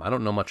about him. I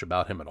don't know much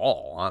about him at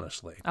all,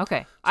 honestly.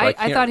 Okay. So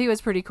I thought he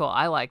was pretty cool.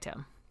 I liked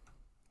him.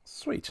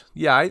 Sweet.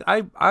 Yeah,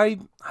 I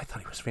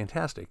thought he was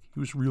fantastic. He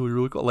was really,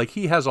 really cool. Like,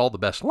 he has all the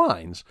best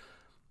lines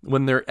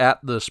when they're at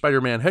the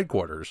Spider-Man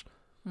headquarters.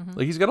 Mm-hmm.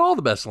 Like, he's got all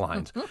the best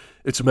lines.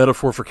 It's a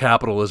metaphor for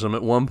capitalism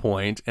at one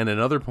point, and at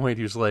another point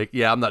he's like,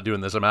 yeah, I'm not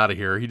doing this. I'm out of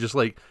here. He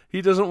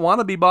doesn't want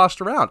to be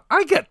bossed around.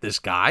 I get this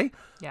guy.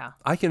 Yeah.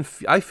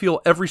 I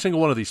feel every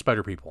single one of these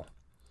Spider people.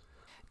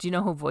 Do you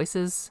know who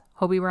voices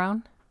Hobie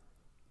Brown?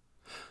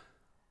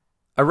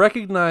 I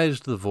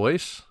recognized the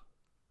voice,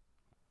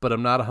 but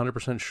I'm not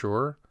 100%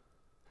 sure.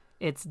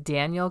 It's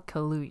Daniel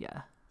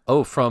Kaluuya.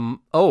 Oh, from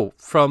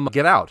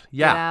Get Out.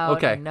 Yeah. Get Out,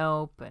 okay. And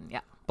Nope. And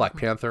yeah. Black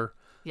Panther.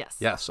 Yes.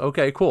 Yes.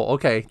 Okay. Cool.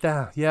 Okay.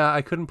 Yeah.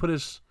 I couldn't put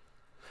his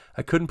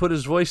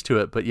voice to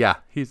it, but yeah,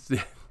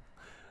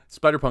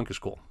 Spider-Punk is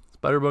cool.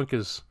 Spider-Punk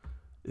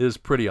is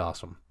pretty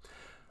awesome.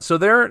 So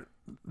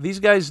these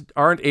guys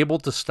aren't able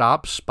to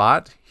stop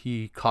Spot.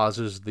 He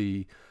causes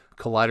the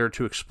collider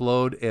to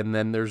explode, and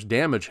then there's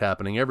damage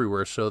happening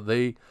everywhere. So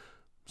they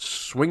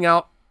swing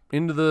out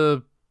into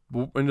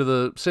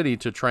the city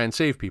to try and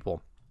save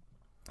people.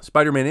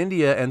 Spider-Man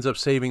India ends up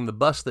saving the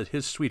bus that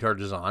his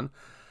sweetheart is on,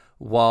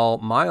 while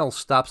Miles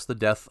stops the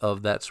death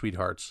of that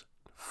sweetheart's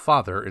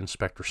father,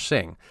 Inspector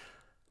Singh.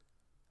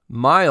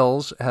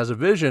 Miles has a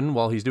vision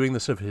while he's doing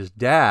this of his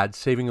dad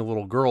saving a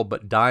little girl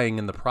but dying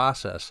in the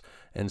process,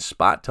 and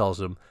Spot tells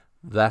him,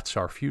 that's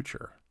our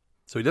future.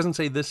 So he doesn't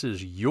say, this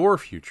is your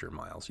future,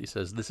 Miles. He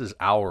says, this is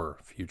our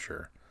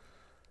future.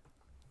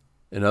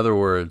 In other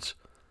words,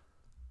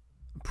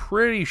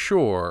 pretty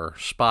sure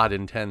Spot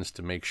intends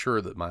to make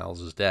sure that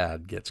Miles'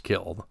 dad gets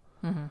killed.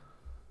 Mm-hmm.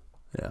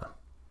 Yeah.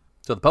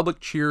 So the public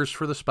cheers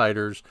for the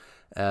spiders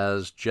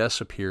as Jess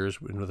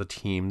appears with a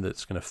team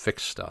that's going to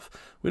fix stuff.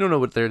 We don't know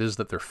what it is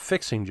that they're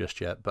fixing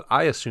just yet, but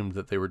I assumed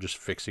that they were just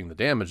fixing the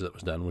damage that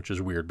was done, which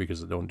is weird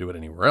because they don't do it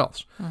anywhere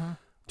else. Mm-hmm.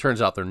 Turns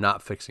out they're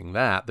not fixing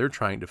that. They're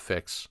trying to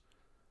fix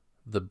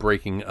the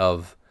breaking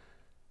of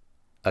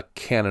a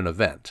canon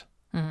event,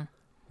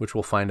 which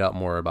we'll find out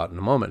more about in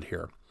a moment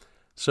here.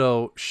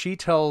 So she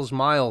tells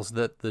Miles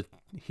that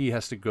he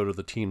has to go to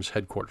the team's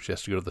headquarters. He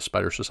has to go to the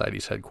Spider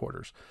Society's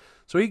headquarters.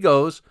 So he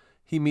goes.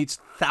 He meets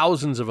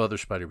thousands of other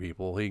Spider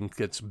people. He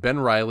gets Ben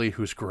Reilly,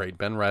 who's great.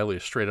 Ben Reilly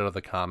is straight out of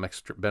the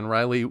comics. Ben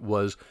Reilly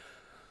was...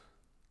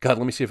 God,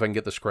 let me see if I can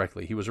get this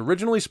correctly. He was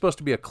originally supposed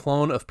to be a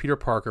clone of Peter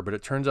Parker, but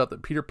it turns out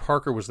that Peter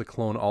Parker was the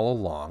clone all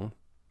along.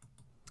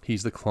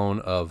 He's the clone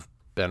of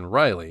Ben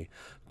Reilly.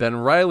 Ben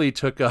Reilly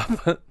took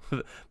up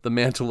the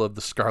mantle of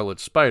the Scarlet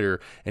Spider,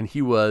 and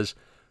he was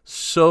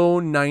so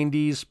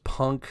 90s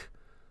punk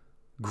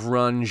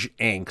grunge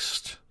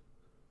angst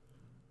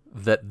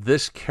that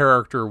this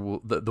character,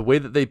 the way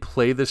that they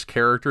play this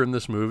character in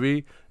this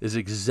movie is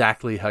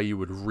exactly how you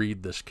would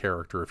read this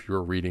character if you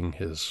were reading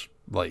his,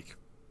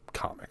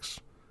 comics.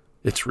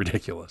 It's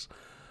ridiculous.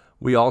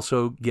 We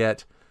also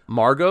get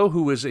Margot,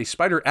 who is a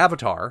spider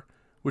avatar,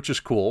 which is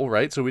cool,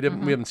 right? So we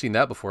haven't seen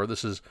that before.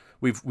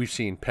 We've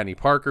seen Penny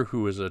Parker,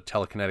 who is a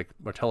telekinetic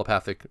or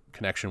telepathic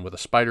connection with a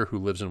spider who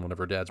lives in one of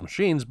her dad's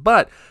machines,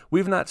 but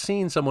we've not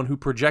seen someone who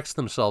projects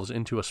themselves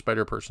into a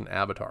spider person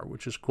avatar,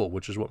 which is cool,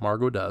 which is what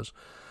Margot does.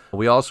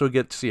 We also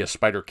get to see a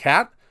spider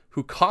cat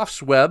who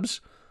coughs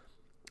webs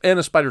and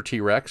a spider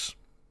T-Rex,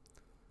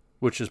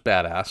 which is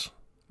badass.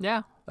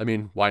 Yeah. I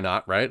mean, why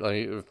not, right?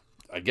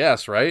 I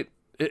guess, right?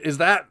 Is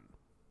that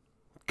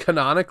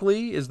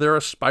canonically, is there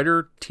a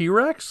spider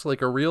T-Rex,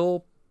 a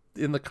real,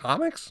 in the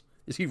comics?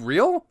 Is he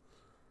real?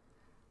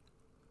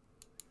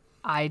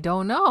 I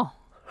don't know.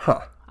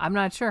 Huh. I'm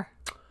not sure.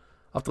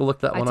 I'll have to look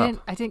that one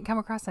up. I didn't come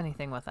across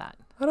anything with that.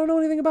 I don't know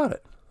anything about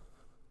it.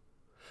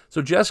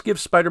 So Jess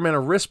gives Spider-Man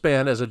a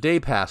wristband as a day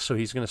pass so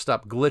he's going to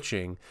stop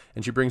glitching,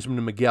 and she brings him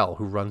to Miguel,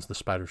 who runs the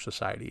Spider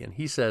Society. And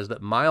he says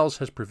that Miles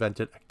has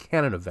prevented a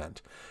canon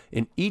event.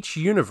 In each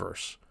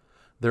universe,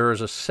 there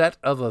is a set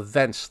of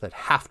events that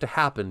have to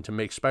happen to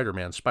make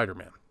Spider-Man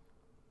Spider-Man.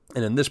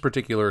 And in this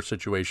particular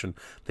situation,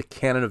 the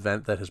canon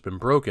event that has been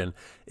broken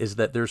is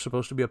that there's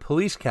supposed to be a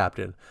police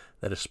captain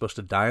that is supposed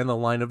to die on the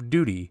line of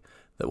duty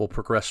that will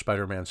progress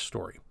Spider-Man's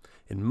story.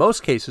 In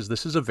most cases,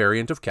 this is a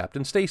variant of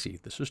Captain Stacy.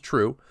 This is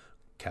true.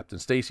 Captain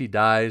Stacy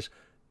dies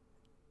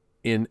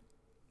in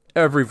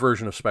every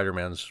version of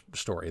Spider-Man's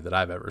story that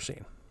I've ever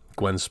seen.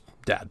 Gwen's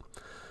dad.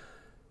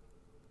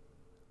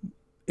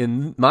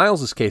 In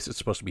Miles' case, it's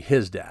supposed to be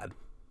his dad.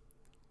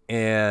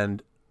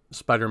 And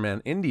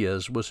Spider-Man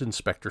India's was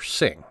Inspector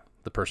Singh,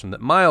 the person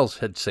that Miles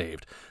had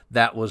saved.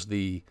 That was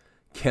the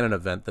canon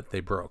event that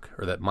they broke,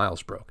 or that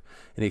Miles broke.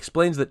 And he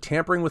explains that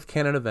tampering with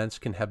canon events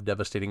can have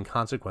devastating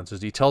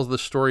consequences. He tells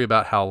this story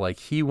about how,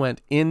 he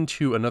went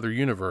into another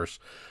universe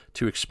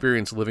to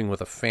experience living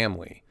with a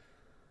family.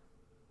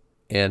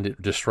 And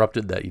it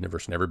disrupted that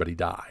universe, and everybody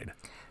died.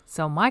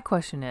 So my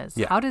question is,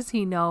 how does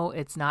he know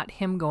it's not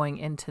him going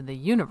into the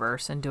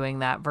universe and doing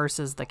that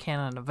versus the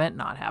canon event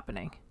not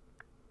happening?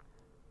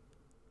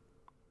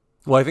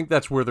 Well, I think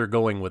that's where they're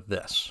going with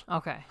this.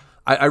 Okay.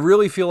 I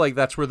really feel like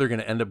that's where they're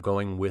going to end up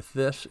going with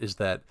this, is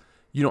that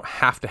you don't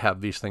have to have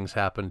these things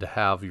happen to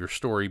have your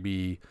story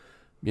be,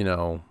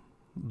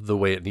 the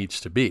way it needs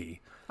to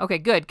be. Okay,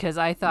 good, because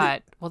I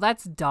thought, well,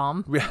 that's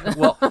dumb.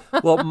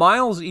 well,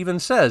 Miles even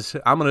says,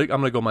 I'm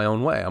gonna go my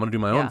own way. I'm gonna do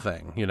my own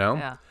thing.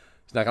 Yeah.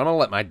 He's like, I'm gonna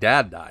let my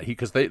dad die,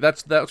 because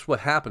that's what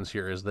happens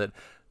here, is that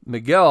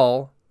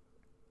Miguel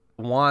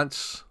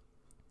wants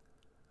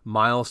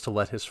Miles to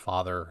let his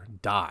father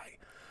die.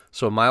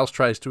 So Miles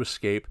tries to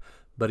escape,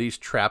 but he's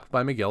trapped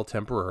by Miguel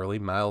temporarily.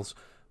 Miles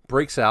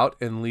breaks out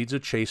and leads a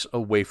chase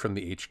away from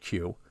the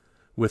HQ,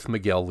 with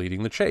Miguel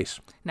leading the chase.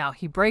 Now,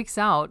 he breaks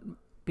out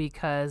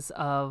because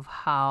of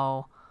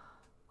how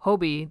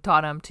Hobie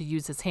taught him to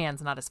use his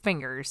hands, not his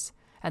fingers,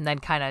 and then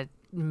kind of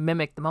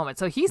mimic the moment.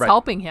 So he's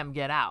helping him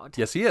get out.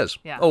 Yes, he is.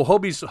 Yeah. Oh,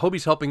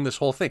 Hobie's helping this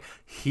whole thing.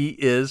 He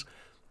is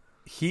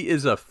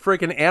a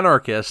freaking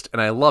anarchist,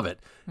 and I love it.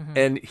 Mm-hmm.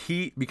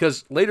 And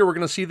because later we're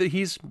going to see that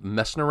he's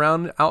messing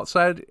around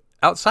outside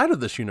of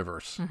this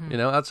universe,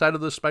 outside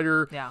of the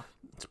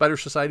Spider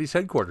Society's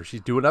headquarters.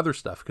 He's doing other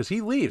stuff because he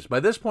leaves. By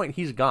this point,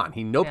 he's gone.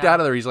 He noped out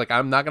of there. He's like,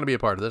 I'm not going to be a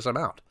part of this. I'm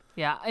out.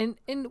 Yeah,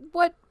 and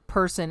what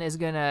person is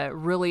going to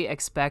really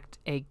expect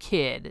a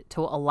kid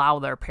to allow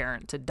their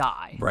parent to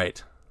die?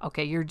 Right.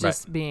 Okay, you're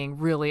just being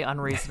really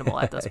unreasonable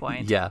at this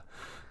point. Yeah.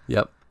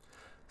 Yep.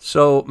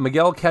 So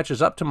Miguel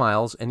catches up to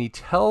Miles, and he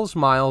tells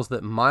Miles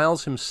that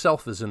Miles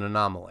himself is an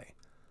anomaly.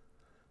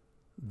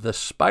 The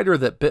spider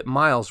that bit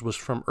Miles was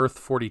from Earth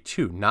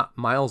 42, not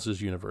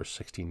Miles's universe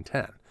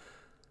 1610.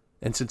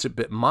 And since it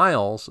bit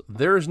Miles,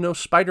 there is no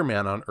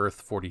Spider-Man on Earth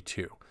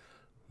 42,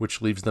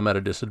 which leaves them at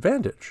a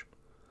disadvantage.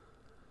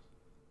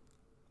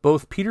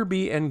 Both Peter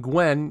B. and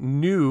Gwen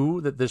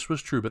knew that this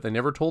was true, but they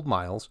never told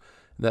Miles.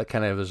 That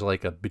kind of is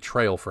like a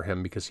betrayal for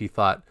him, because he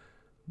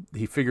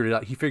figured it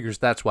out. He figures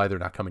that's why they're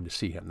not coming to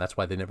see him. That's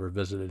why they never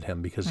visited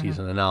him, because he's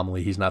an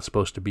anomaly. He's not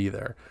supposed to be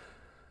there.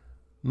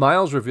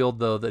 Miles revealed,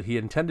 though, that he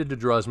intended to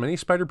draw as many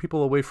spider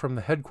people away from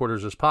the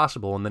headquarters as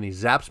possible, and then he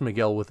zaps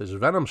Miguel with his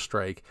venom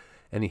strike,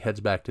 and he heads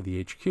back to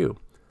the HQ,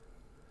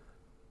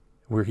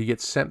 where he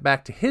gets sent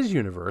back to his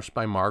universe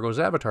by Margot's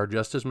avatar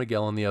just as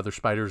Miguel and the other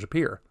spiders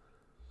appear.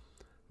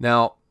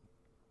 Now,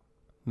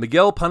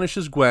 Miguel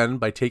punishes Gwen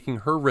by taking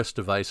her wrist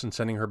device and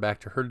sending her back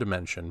to her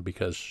dimension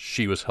because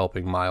she was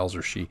helping Miles,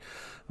 or she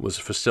was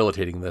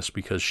facilitating this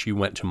because she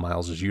went to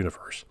Miles's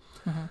universe.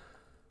 Mm-hmm.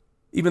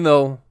 Even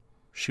though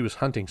she was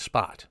hunting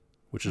Spot,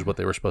 which is what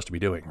they were supposed to be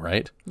doing,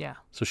 right? Yeah.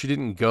 So she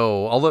didn't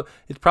go, although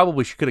it's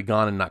probably she could have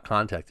gone and not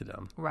contacted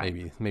him.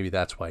 Right. Maybe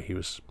that's why he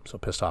was so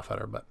pissed off at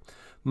her, but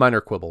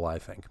minor quibble, I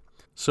think.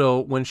 So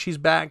when she's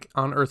back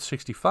on Earth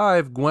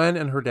 65, Gwen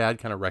and her dad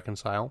kind of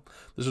reconcile.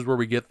 This is where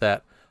we get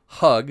that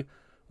hug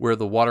where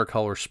the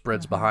watercolor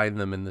spreads behind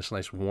them in this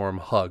nice warm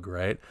hug,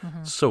 right?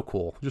 So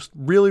cool. Just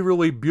really,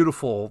 really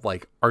beautiful,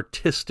 like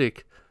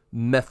artistic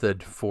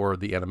method for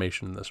the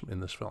animation in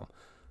this film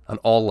on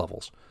all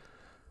levels.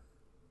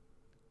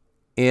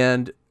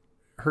 And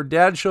her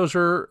dad shows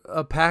her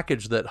a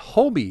package that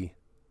Hobie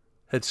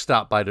had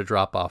stopped by to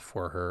drop off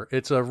for her.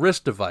 It's a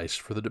wrist device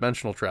for the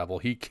dimensional travel.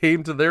 He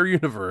came to their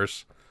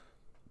universe,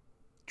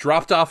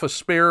 dropped off a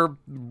spare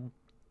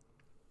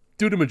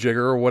doodamajigger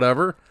or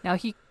whatever. Now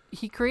he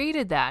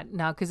created that.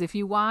 Now, because if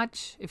you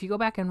go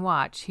back and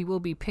watch, he will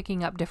be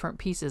picking up different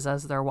pieces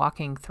as they're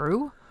walking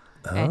through,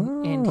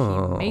 and he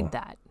made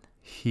that.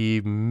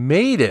 He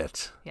made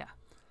it. Yeah.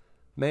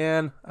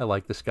 Man, I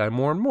like this guy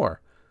more and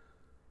more.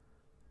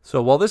 So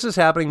while this is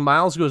happening,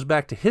 Miles goes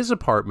back to his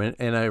apartment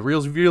and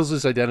reveals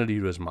his identity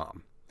to his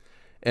mom.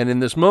 And in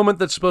this moment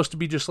that's supposed to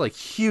be just like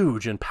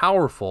huge and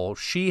powerful,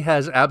 she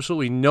has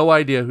absolutely no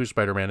idea who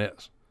Spider-Man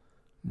is.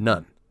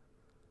 None.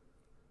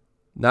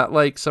 Not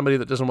like somebody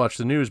that doesn't watch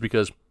the news,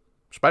 because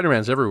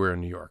Spider-Man's everywhere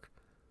in New York.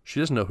 She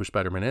doesn't know who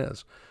Spider-Man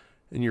is.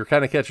 And you're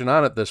kind of catching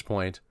on at this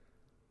point.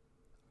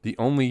 The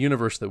only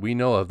universe that we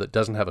know of that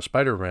doesn't have a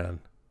Spider-Man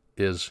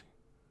is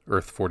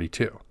Earth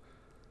 42.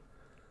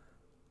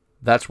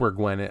 That's where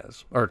Gwen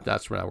is. Or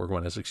that's not where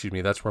Gwen is, excuse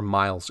me. That's where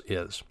Miles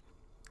is.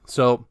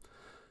 So,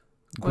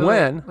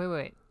 Gwen...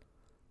 Wait.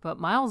 But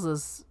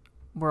Miles's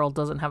world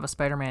doesn't have a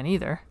Spider-Man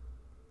either,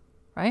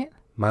 right?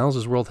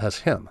 Miles's world has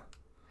him.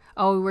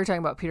 Oh, we're talking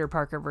about Peter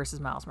Parker versus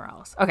Miles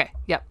Morales. Okay,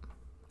 yep.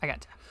 I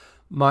got you.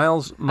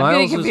 Miles I'm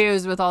getting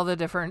confused with all the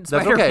different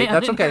Spider-Man.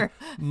 That's okay.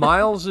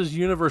 Miles's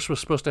universe was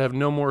supposed to have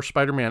no more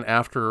Spider-Man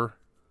after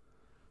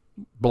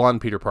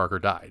blonde Peter Parker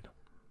died.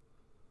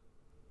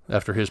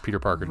 After his Peter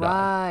Parker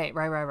died.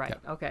 Right.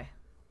 Yeah. Okay.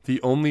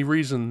 The only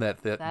reason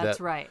That's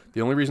right.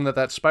 The only reason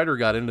that spider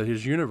got into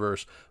his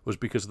universe was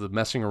because of the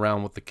messing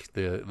around with the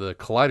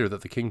collider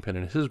that the Kingpin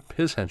and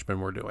his henchmen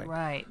were doing.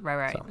 Right.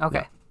 So, okay.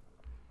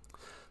 Yeah.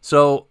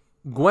 So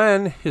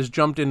Gwen has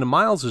jumped into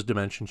Miles's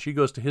dimension. She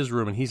goes to his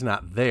room and he's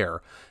not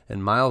there.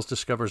 And Miles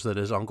discovers that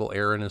his Uncle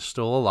Aaron is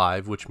still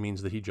alive, which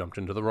means that he jumped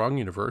into the wrong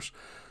universe.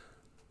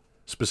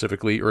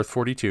 Specifically, Earth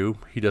 42.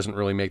 He doesn't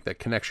really make that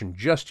connection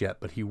just yet,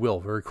 but he will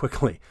very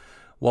quickly.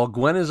 While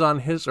Gwen is on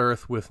his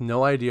Earth with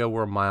no idea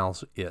where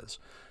Miles is.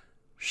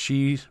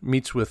 She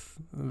meets with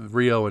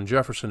Rio and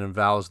Jefferson and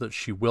vows that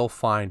she will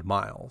find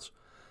Miles.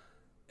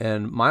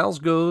 And Miles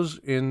goes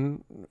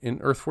in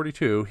Earth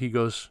 42. He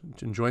goes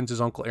and joins his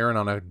Uncle Aaron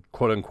on a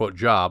quote-unquote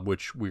job,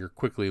 which we're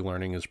quickly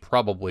learning is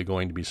probably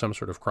going to be some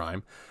sort of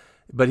crime.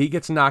 But he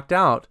gets knocked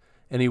out,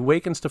 and he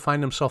wakens to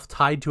find himself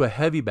tied to a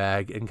heavy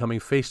bag and coming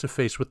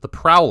face-to-face with the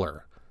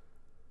Prowler.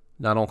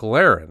 Not Uncle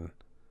Aaron,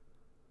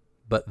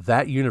 but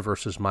that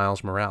universe is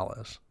Miles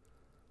Morales.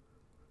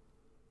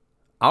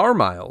 Our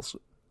Miles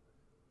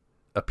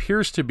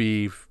appears to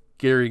be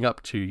gearing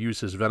up to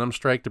use his Venom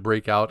Strike to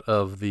break out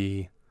of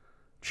the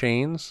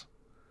chains,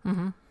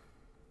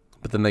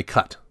 but then they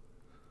cut.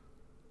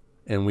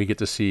 And we get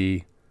to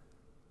see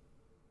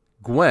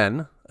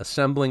Gwen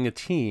assembling a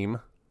team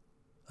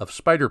of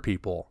spider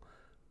people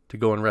to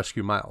go and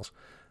rescue Miles.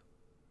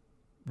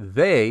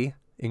 They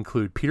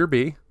include Peter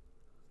B.,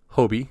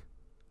 Hobie,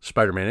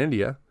 Spider-Man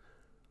India,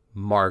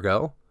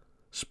 Margot,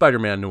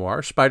 Spider-Man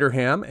Noir,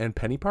 Spider-Ham, and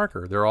Penny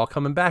Parker. They're all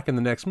coming back in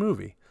the next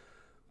movie.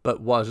 But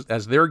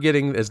as they're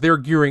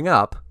gearing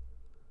up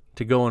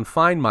to go and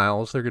find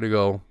Miles, they're going to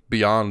go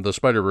beyond the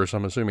Spider-Verse,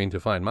 I'm assuming, to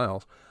find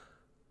Miles.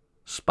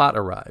 Spot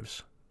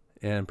arrives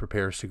and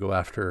prepares to go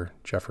after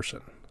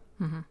Jefferson.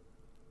 Mm-hmm.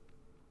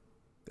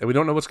 And we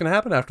don't know what's going to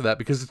happen after that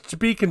because it's to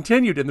be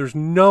continued, and there's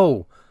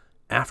no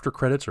after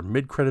credits or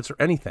mid credits or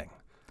anything.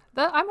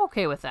 I'm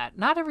okay with that.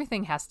 Not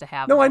everything has to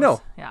have. No, those. I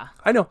know. Yeah,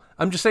 I know.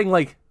 I'm just saying,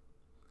 like,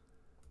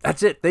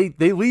 that's it. They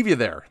leave you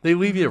there. They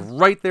leave you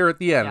right there at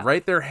the end,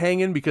 right there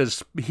hanging,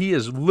 because he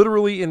is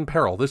literally in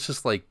peril. This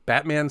is like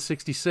Batman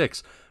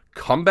 66.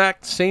 Come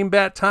back, same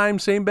bat time,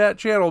 same bat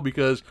channel,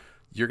 because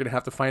you're going to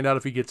have to find out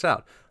if he gets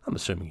out. I'm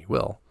assuming he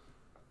will.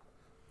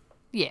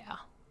 Yeah.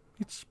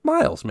 It's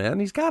Miles, man.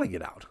 He's got to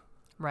get out.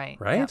 Right.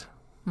 Right? Yep.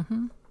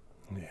 Mm-hmm.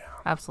 Yeah.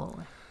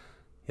 Absolutely.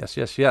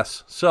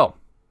 Yes. So,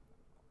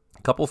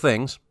 a couple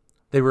things.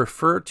 They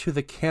refer to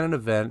the canon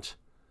event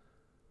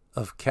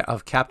of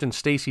Captain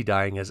Stacy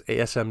dying as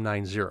ASM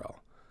 90.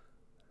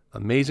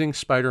 Amazing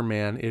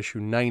Spider-Man issue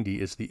 90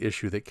 is the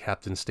issue that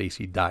Captain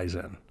Stacy dies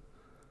in.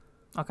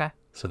 Okay.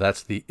 So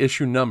that's the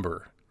issue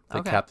number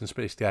that Captain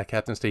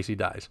Stacy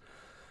dies.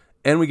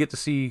 And we get to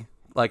see,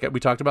 like we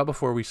talked about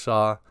before, we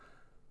saw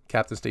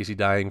Captain Stacy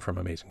dying from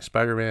Amazing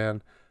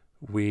Spider-Man.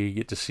 We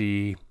get to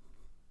see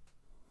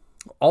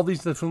all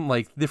these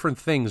different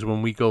things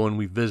when we go and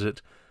we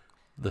visit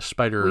the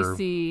spider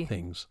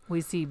things.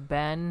 We see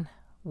Ben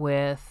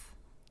with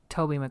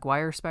Tobey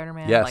Maguire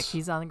Spider-Man. Yes. Like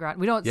he's on the ground.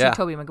 We don't see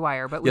Tobey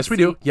Maguire, but we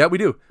do. Yeah, we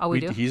do. Oh, we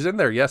do? He's in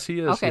there. Yes, he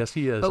is. Okay. Yes,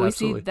 he is. But we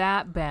absolutely. see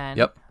that Ben.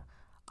 Yep.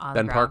 On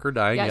Ben the ground. Parker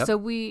dying. Yeah. Yep.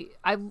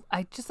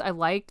 So I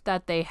liked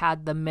that they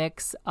had the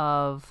mix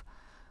of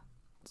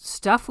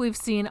stuff we've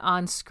seen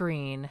on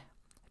screen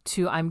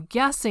to, I'm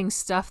guessing,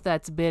 stuff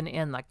that's been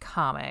in the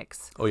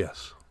comics. Oh,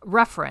 yes.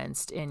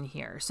 Referenced in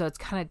here. So it's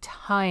kind of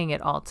tying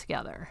it all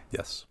together.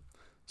 Yes.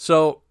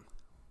 So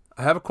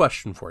I have a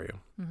question for you.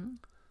 Mm-hmm.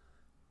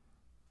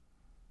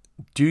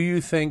 Do you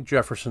think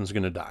Jefferson's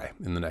going to die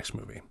in the next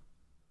movie?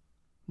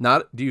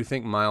 Not do you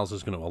think Miles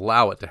is going to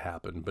allow it to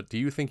happen, but do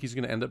you think he's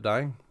going to end up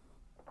dying?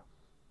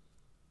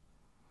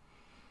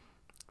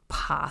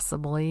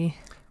 Possibly.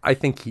 I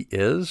think he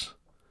is.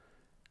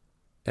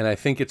 And I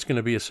think it's going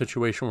to be a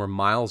situation where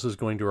Miles is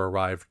going to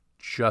arrive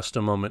just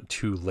a moment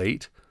too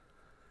late.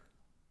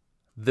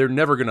 They're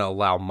never going to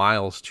allow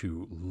Miles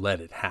to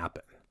let it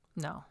happen.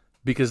 No.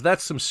 Because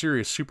that's some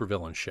serious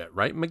supervillain shit,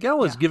 right?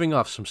 Miguel is giving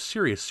off some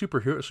serious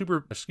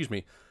supervillain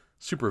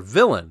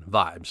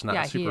vibes, not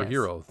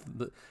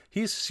superhero.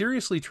 He's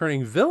seriously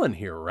turning villain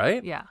here,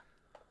 right? Yeah.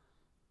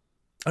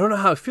 I don't know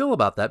how I feel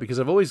about that because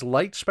I've always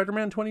liked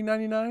Spider-Man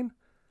 2099,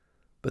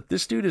 but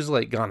this dude is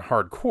like gone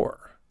hardcore.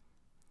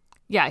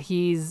 Yeah,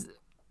 he's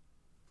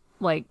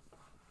like,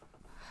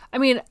 I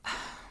mean,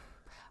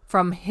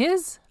 from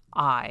his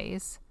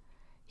eyes,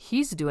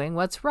 he's doing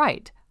what's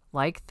right,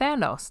 like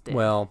Thanos did.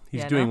 Well,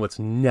 he's doing what's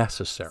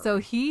necessary. So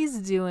he's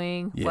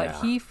doing what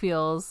he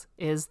feels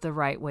is the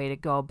right way to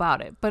go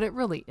about it, but it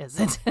really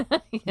isn't.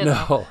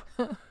 No.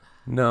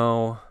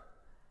 No.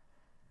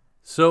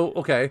 So,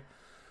 okay.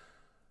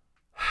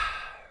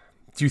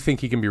 Do you think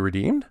he can be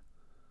redeemed?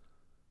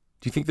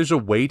 Do you think there's a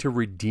way to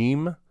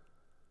redeem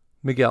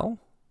Miguel?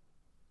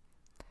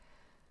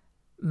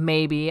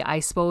 Maybe. I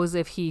suppose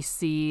if he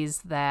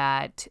sees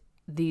that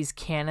these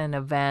canon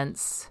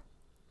events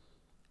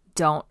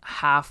don't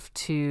have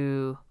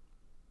to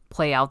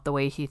play out the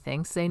way he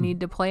thinks they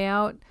need to play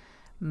out,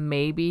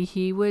 maybe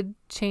he would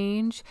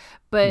change.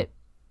 But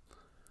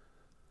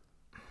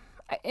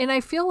and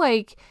I feel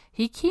like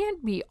he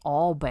can't be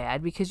all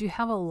bad because you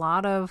have a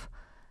lot of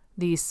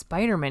these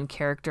Spider-Man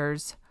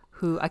characters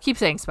who, I keep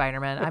saying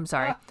Spider-Man, I'm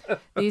sorry.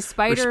 These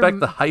Respect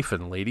the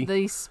hyphen, lady.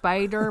 These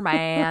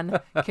Spider-Man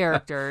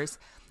characters.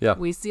 Yeah.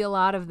 We see a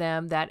lot of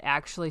them that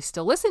actually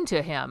still listen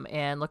to him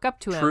and look up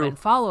to him True. and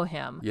follow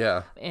him.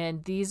 Yeah.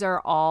 And these are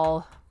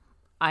all,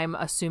 I'm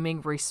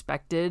assuming,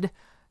 respected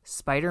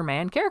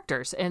Spider-Man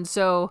characters. And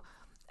so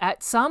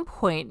at some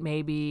point,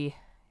 maybe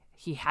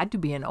he had to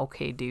be an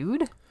okay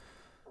dude.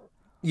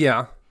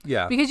 Yeah.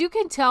 Yeah. Because you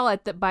can tell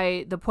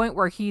by the point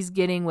where he's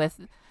getting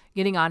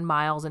on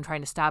Miles and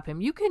trying to stop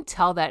him, you can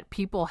tell that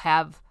people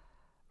have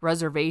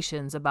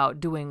reservations about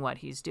doing what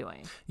he's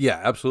doing.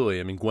 Yeah, absolutely.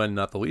 I mean, Gwen,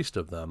 not the least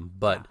of them,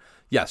 but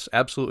yes,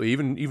 absolutely.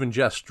 Even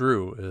Jess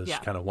Drew is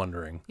kind of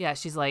wondering. Yeah,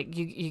 she's like,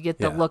 you get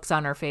the looks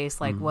on her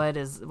face, like, what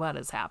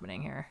is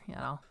happening here? You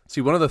know.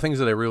 See, one of the things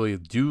that I really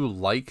do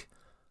like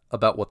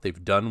about what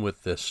they've done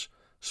with this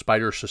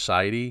Spider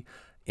Society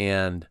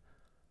and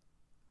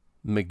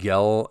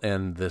Miguel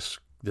and this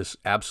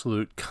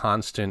absolute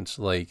constant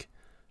like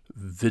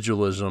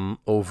vigilism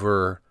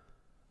over,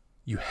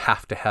 you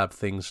have to have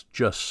things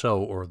just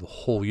so or the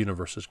whole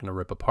universe is going to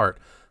rip apart.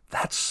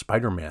 That's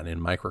Spider-Man in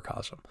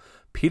microcosm.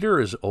 Peter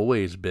has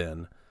always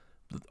been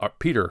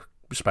Peter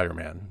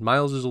Spider-Man.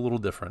 Miles is a little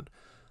different,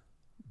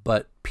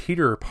 but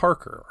Peter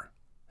Parker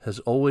has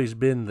always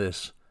been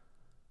this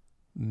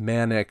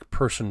manic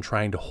person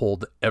trying to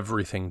hold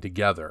everything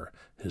together.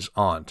 His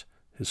aunt,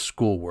 his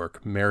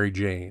schoolwork, Mary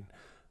Jane,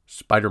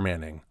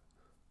 Spider-Maning,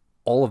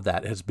 all of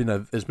that has been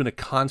a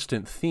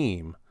constant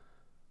theme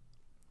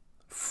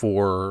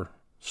for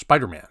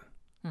Spider-Man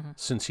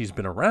since he's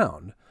been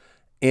around.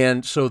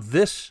 And so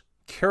this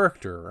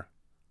character,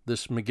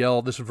 this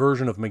Miguel, this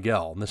version of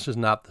Miguel, and this is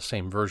not the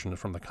same version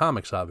from the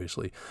comics,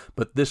 obviously,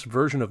 but this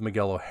version of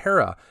Miguel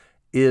O'Hara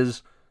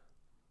is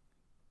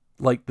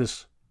like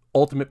this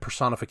ultimate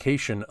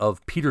personification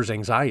of Peter's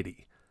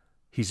anxiety.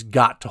 He's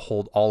got to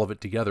hold all of it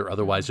together,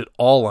 otherwise it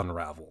all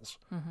unravels,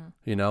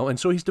 you know? And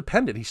so he's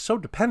dependent. He's so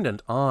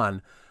dependent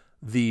on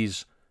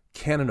these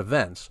canon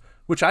events,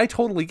 which I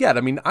totally get.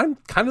 I mean, I'm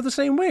kind of the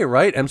same way,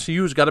 right?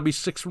 MCU's got to be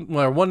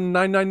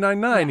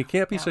 19999. It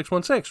can't be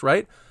 616,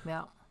 right?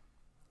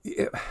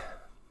 Yeah.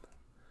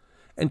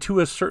 And to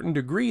a certain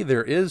degree,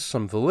 there is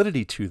some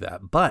validity to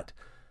that, but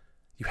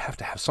you have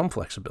to have some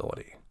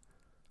flexibility.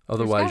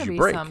 Otherwise, you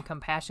break. There's got to be some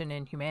compassion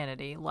and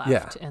humanity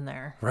left in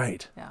there.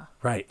 Right. Yeah.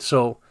 Right.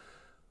 So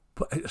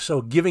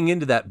giving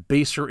into that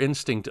baser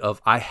instinct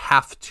of I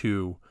have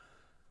to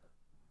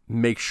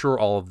make sure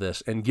all of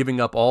this and giving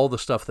up all the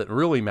stuff that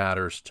really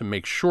matters to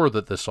make sure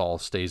that this all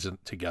stays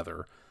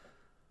together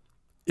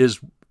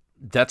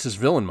that's his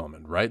villain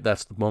moment, right?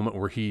 That's the moment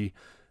where he,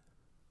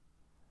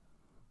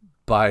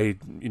 by,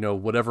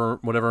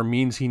 whatever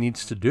means he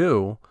needs to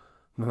do,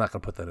 I'm not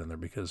going to put that in there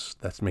because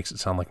that makes it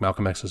sound like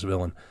Malcolm X is a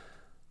villain.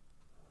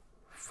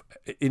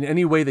 In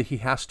any way that he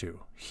has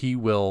to, he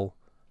will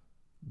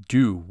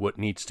do what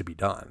needs to be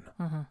done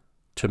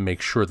to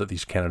make sure that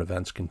these canon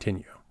events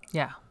continue.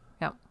 Yeah.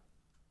 Yep.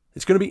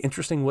 It's going to be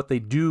interesting what they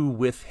do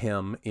with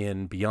him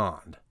in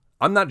Beyond.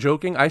 I'm not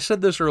joking. I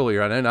said this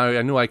earlier, and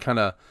I knew I kind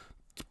of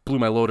blew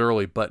my load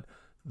early, but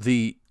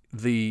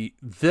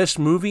this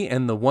movie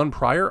and the one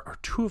prior are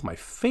two of my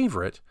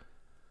favorite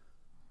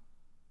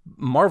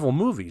Marvel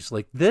movies.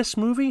 Like, this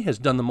movie has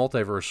done the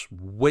multiverse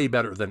way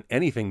better than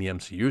anything the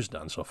MCU's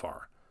done so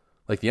far.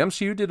 Like, the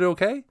MCU did it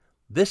okay.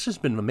 This has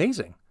been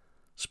amazing.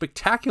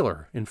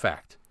 Spectacular, in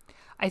fact.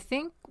 I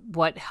think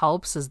what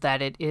helps is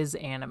that it is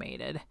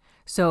animated.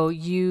 So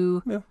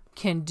you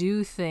can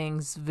do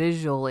things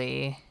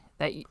visually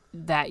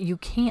that you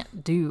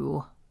can't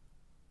do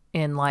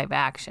in live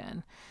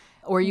action.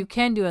 Or you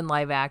can do in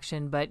live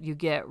action, but you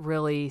get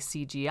really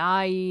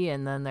CGI-y,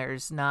 and then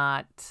there's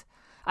not...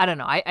 I don't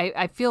know.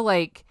 I feel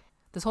like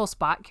this whole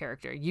Spot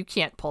character, you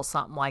can't pull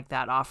something like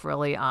that off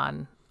really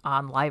on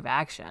live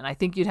action. I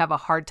think you'd have a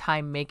hard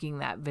time making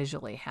that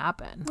visually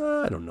happen.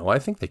 I don't know. I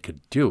think they could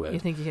do it. You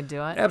think you could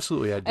do it?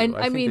 Absolutely, I do. And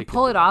I mean,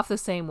 pull it off the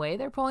same way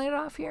they're pulling it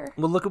off here?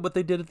 Well, look at what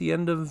they did at the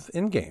end of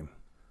Endgame.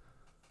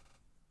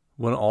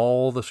 When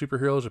all the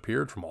superheroes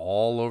appeared from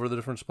all over the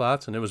different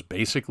spots, and it was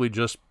basically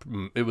just,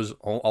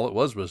 all it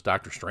was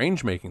Doctor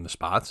Strange making the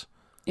spots.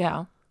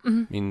 Yeah.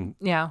 I mean,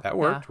 that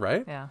worked,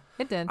 right? Yeah,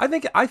 it did. I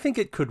think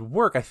it could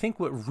work. I think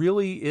what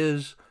really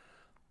is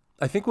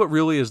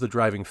the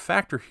driving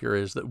factor here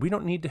is that we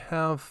don't need to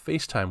have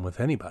FaceTime with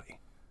anybody.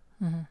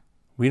 Mm-hmm.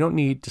 We don't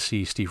need to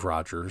see Steve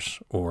Rogers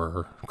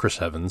or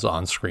Chris Evans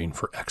on screen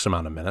for X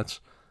amount of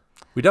minutes.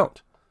 We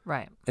don't.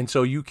 Right. And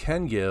so you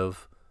can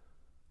give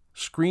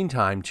screen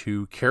time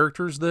to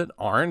characters that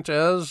aren't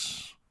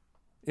as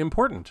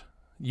important.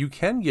 You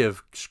can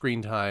give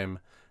screen time,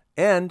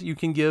 and you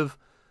can give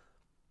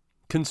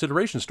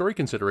story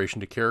consideration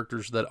to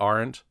characters that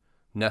aren't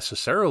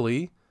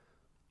necessarily,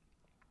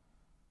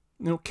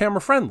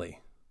 camera friendly,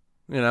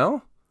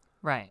 Right.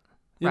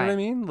 You know what I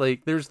mean?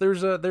 Like there's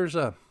this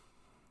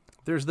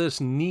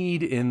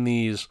need in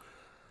these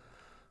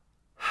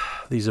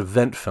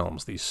event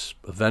films, these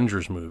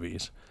Avengers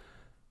movies,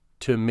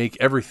 to make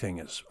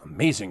everything as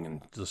amazing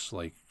and just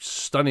like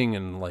stunning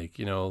and like,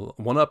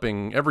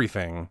 one-upping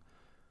everything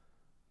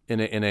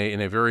in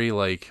a very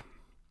like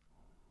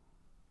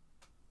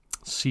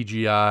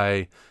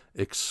CGI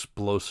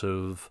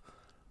explosive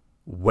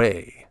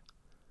way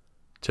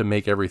to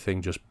make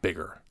everything just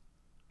bigger.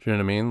 Do you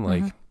know what I mean?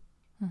 Like,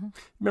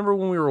 remember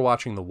when we were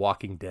watching The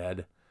Walking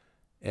Dead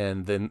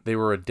and then they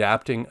were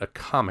adapting a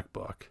comic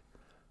book?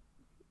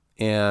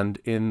 And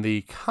in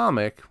the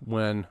comic,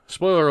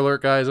 spoiler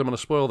alert, guys, I'm going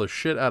to spoil the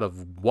shit out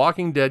of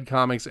Walking Dead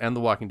comics and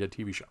the Walking Dead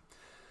TV show.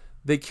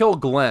 They kill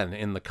Glenn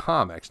in the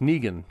comics.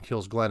 Negan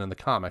kills Glenn in the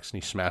comics,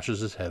 and he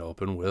smashes his head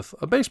open with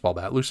a baseball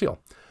bat, Lucille.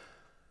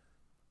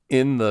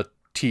 In the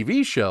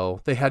TV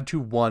show, they had to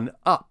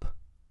one-up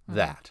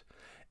that.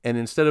 And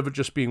instead of it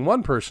just being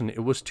one person,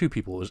 it was two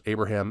people. It was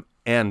Abraham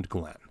and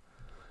Glenn.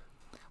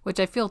 Which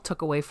I feel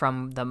took away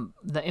from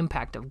the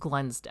impact of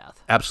Glenn's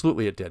death.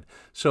 Absolutely it did.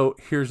 So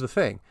here's the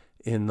thing.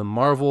 In the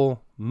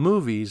Marvel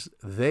movies,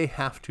 they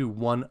have to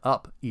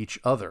one-up each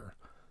other.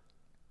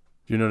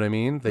 Do you know what I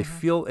mean? It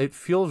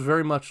feels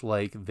very much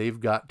like they've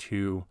got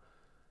to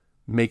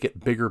make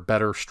it bigger,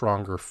 better,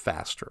 stronger,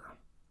 faster.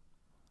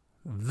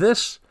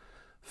 This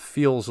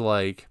feels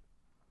like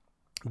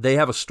they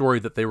have a story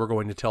that they were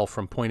going to tell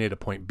from point A to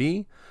point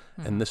B,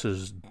 and this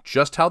is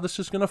just how this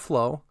is going to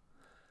flow.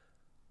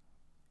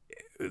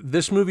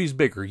 This movie's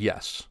bigger,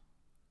 yes,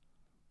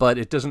 but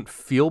it doesn't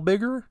feel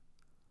bigger,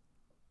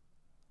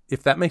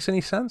 if that makes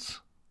any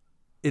sense.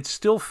 It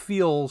still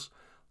feels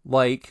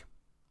like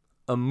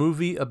a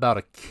movie about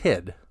a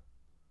kid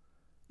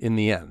in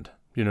the end.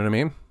 You know what I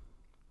mean?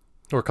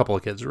 Or a couple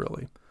of kids,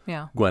 really.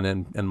 Yeah. Gwen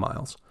and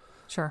Miles.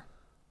 Sure.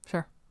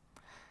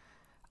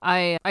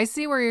 I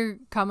see where you're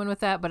coming with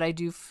that, but I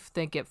do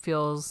think it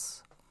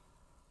feels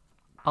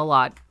a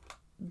lot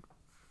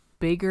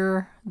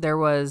bigger. There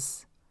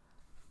was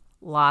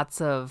lots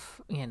of,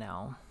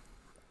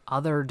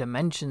 other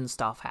dimension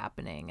stuff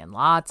happening and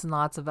lots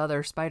of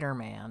other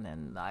Spider-Man.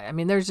 And I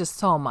mean, there's just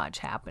so much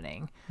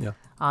happening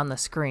on the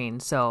screen.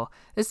 So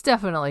it's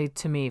definitely,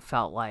 to me,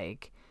 felt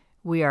like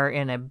we are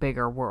in a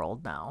bigger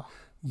world now.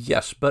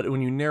 Yes, but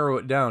when you narrow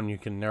it down, you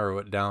can narrow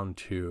it down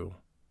to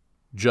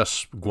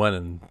just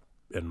Gwen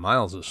and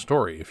Miles'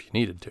 story if you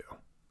needed to.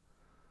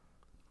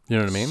 You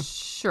know what I mean?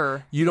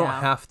 Sure. You don't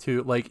have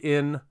to, like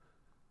in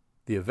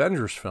the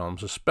Avengers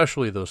films,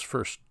 especially those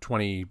first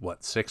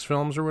 6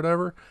 films or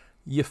whatever,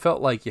 you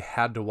felt like you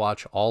had to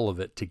watch all of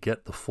it to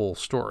get the full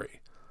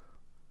story.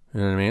 You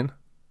know what I mean?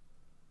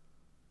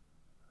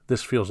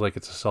 This feels like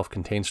it's a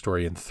self-contained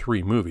story in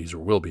 3 movies, or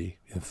will be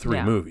in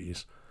 3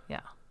 movies. Yeah.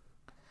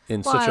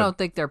 I don't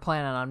think they're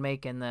planning on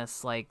making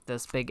this like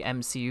this big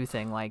MCU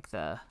thing like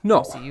the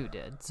MCU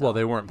did. So. Well,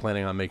 they weren't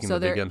planning on making the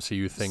big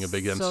MCU thing a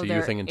big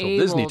MCU thing until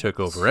Disney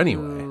took over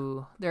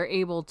anyway. They're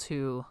able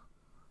to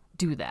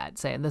do that,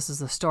 saying this is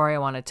the story I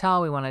want to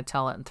tell. We want to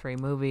tell it in 3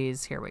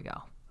 movies. Here we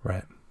go.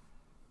 Right.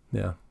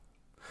 Yeah.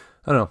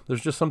 I don't know.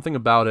 There's just something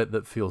about it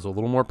that feels a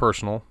little more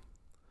personal,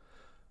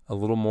 a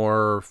little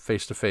more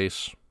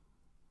face-to-face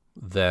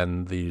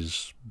than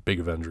these big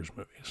Avengers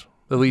movies.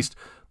 At least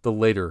the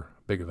later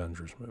big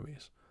Avengers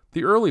movies.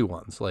 The early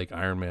ones, like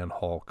Iron Man,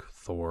 Hulk,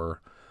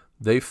 Thor,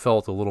 they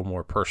felt a little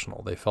more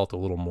personal. They felt a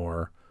little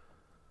more...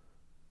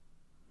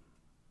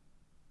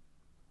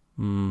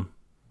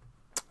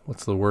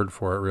 what's the word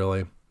for it,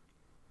 really? A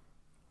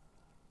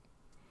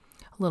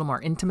little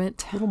more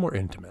intimate. A little more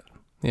intimate.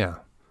 Yeah.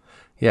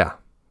 Yeah.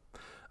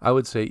 I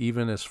would say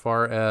even as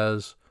far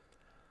as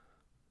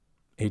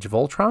Age of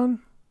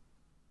Ultron,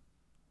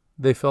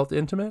 they felt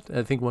intimate. And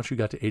I think once you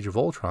got to Age of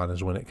Ultron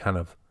is when it kind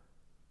of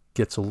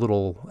gets a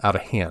little out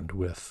of hand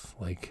with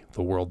like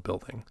the world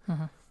building.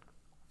 Mm-hmm.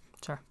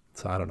 Sure.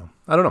 So I don't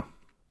know.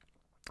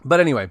 But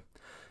anyway,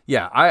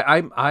 yeah,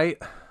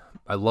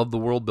 I love the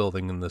world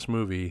building in this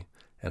movie,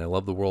 and I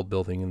love the world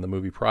building in the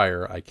movie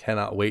prior. I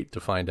cannot wait to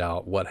find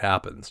out what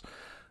happens.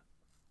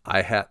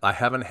 I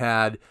haven't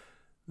had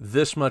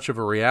this much of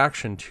a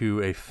reaction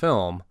to a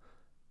film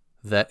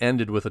that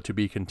ended with a to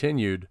be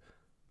continued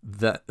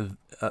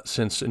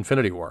since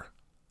Infinity War,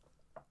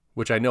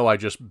 which I know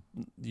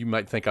you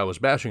might think I was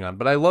bashing on,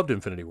 but I loved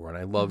Infinity War and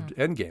I loved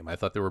Endgame. I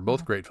thought they were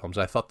both great films.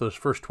 I thought those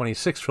first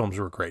 26 films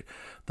were great.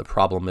 The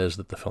problem is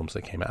that the films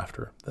that came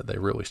after, that they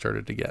really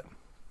started to get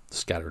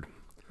scattered.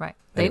 Right.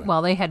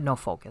 Anyway. They had no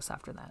focus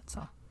after that.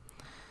 So,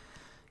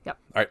 yep.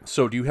 All right.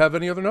 So do you have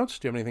any other notes?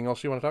 Do you have anything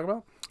else you want to talk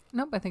about?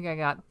 Nope. I think I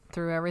got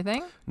through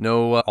everything.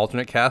 No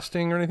alternate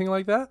casting or anything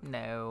like that?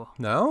 No.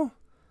 No?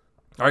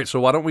 All right.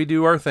 So why don't we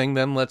do our thing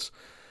then? Let's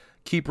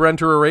keep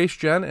Rent or Erase,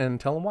 Jen, and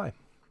tell them why.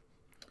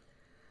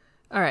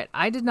 All right.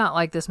 I did not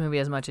like this movie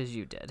as much as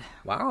you did.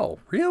 Wow.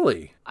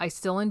 Really? I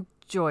still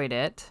enjoyed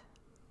it,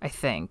 I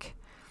think.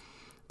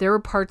 There were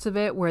parts of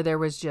it where there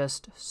was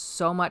just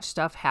so much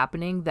stuff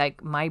happening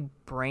that my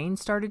brain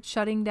started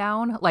shutting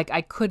down. Like,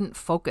 I couldn't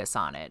focus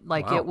on it.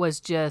 Like, Wow. It was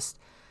just,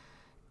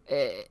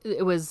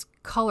 it was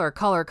color.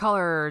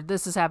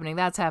 This is happening,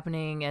 that's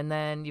happening. And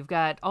then you've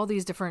got all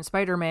these different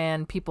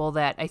Spider-Man people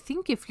that I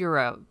think if you're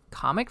a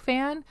comic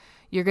fan,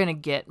 you're going to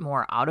get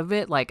more out of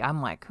it. Like,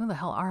 I'm like, who the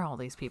hell are all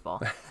these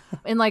people?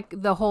 And like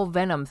the whole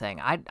Venom thing,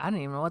 I don't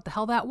even know what the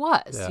hell that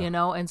was, Yeah. you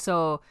know? And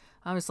so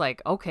I was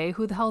like, okay,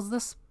 who the hell's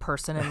this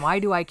person and why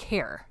do I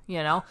care,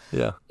 you know?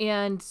 Yeah.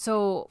 And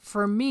so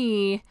for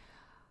me,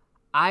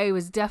 I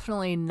was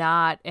definitely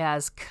not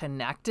as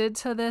connected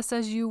to this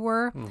as you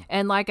were.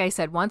 And like I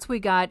said, once we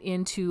got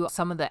into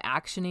some of the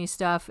actiony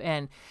stuff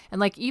and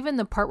like even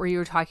the part where you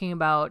were talking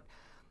about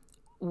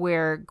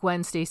where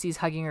Gwen Stacy's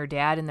hugging her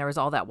dad and there was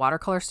all that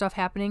watercolor stuff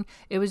happening,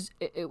 it was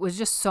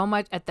just so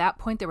much at that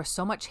point. There was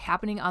so much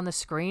happening on the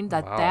screen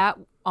that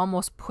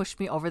almost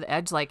pushed me over the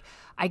edge. Like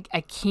I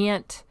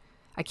can't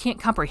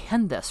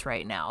comprehend this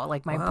right now.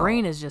 Like my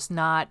brain is just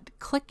not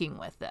clicking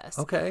with this.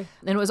 Okay.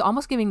 And it was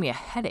almost giving me a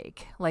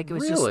headache. Like it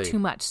was Really? just too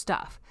much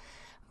stuff.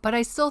 But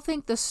I still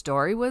think the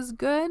story was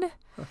good.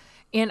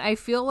 And I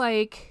feel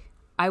like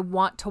I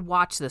want to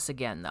watch this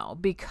again though,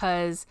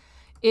 because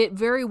it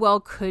very well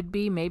could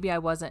be maybe I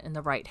wasn't in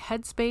the right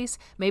headspace.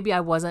 Maybe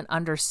I wasn't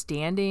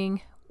understanding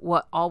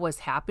what all was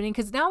happening.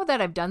 Because now that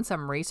I've done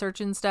some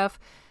research and stuff,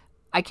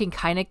 I can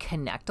kind of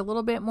connect a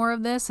little bit more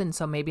of this. And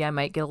so maybe I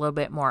might get a little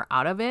bit more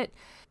out of it.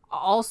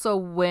 Also,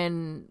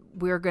 when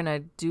we're going to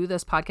do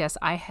this podcast,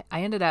 I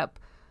ended up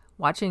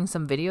watching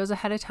some videos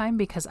ahead of time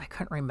because I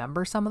couldn't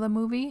remember some of the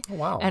movie. Oh,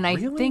 wow. And I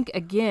Really? think,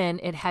 again,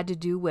 it had to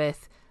do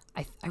with,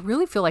 I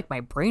really feel like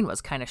my brain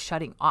was kind of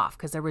shutting off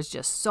because there was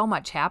just so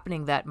much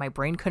happening that my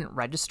brain couldn't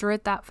register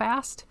it that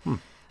fast,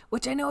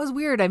 which I know is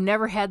weird. I've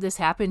never had this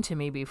happen to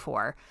me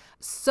before.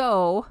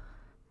 So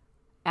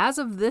as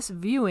of this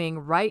viewing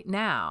right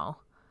now,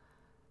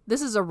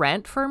 this is a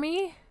rent for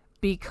me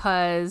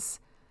because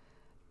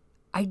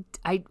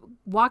I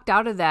walked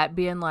out of that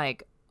being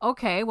like,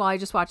 okay, well, I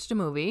just watched a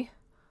movie.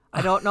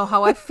 I don't know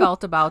how I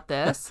felt about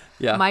this.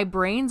 Yeah. My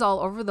brain's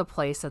all over the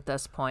place at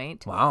this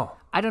point. Wow.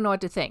 I don't know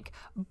what to think.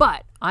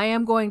 But I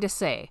am going to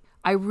say,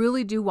 I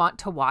really do want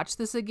to watch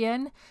this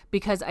again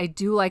because I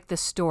do like the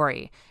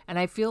story. And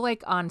I feel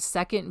like on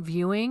second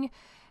viewing,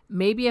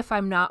 maybe if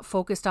I'm not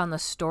focused on the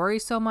story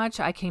so much,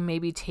 I can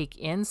maybe take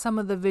in some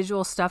of the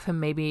visual stuff and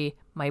maybe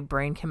my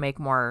brain can make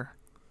more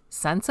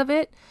sense of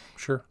it.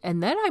 Sure.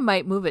 And then I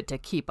might move it to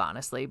keep,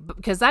 honestly,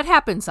 because that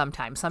happens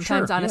sometimes.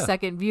 Sometimes Sure, on a yeah.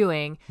 second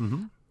viewing,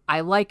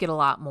 I like it a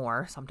lot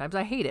more. Sometimes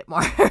I hate it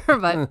more,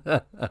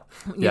 but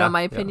you know,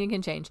 my opinion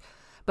can change.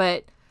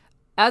 But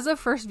as a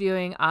first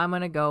viewing, I'm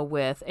going to go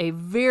with a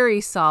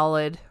very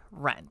solid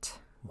Rent.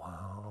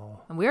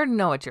 Wow. And we already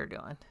know what you're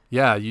doing.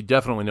 Yeah, you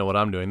definitely know what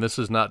I'm doing. This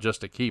is not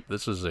just a keep.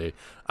 This is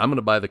I'm going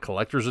to buy the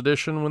collector's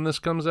edition when this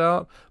comes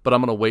out, but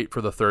I'm going to wait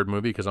for the third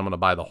movie because I'm going to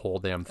buy the whole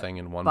damn thing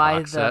in one Buy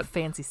box the set.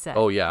 fancy set.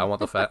 Oh yeah, I want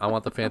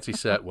the fancy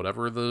set,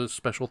 whatever the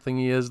special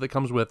thingy is that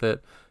comes with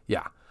it.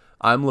 Yeah.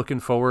 I'm looking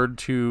forward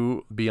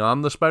to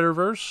Beyond the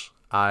Spider-Verse.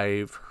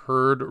 I've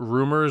heard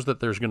rumors that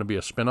there's going to be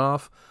a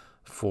spin-off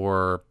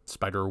for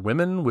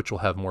Spider-Women, which will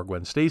have more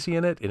Gwen Stacy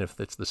in it, and if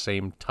it's the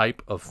same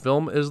type of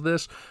film as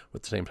this,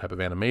 with the same type of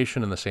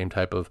animation and the same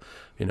type of,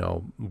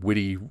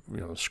 witty,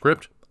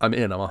 script, I'm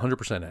in. I'm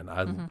 100%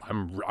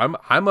 in.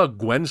 I'm a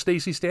Gwen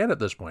Stacy stan at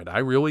this point. I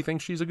really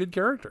think she's a good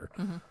character.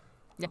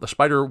 Yeah. The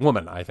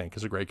Spider-Woman, I think,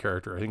 is a great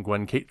character. I think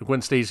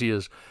Gwen Stacy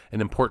is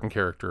an important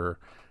character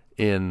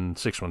in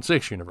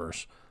 616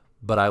 universe,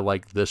 but I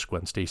like this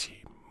Gwen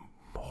Stacy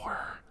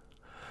more.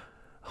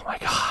 Oh my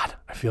God,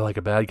 I feel like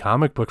a bad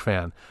comic book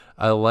fan.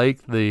 I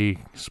like the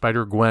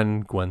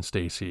Spider-Gwen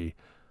Stacy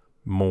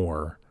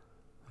more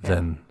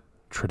than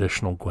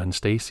traditional Gwen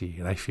Stacy,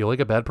 and I feel like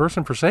a bad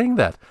person for saying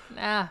that.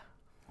 Nah.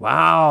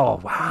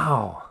 Wow.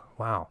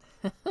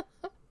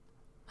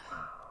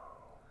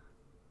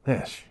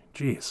 Yes,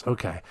 geez,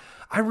 okay.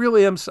 I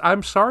really am.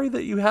 I'm sorry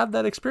that you had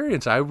that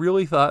experience. I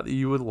really thought that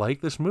you would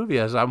like this movie.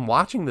 As I'm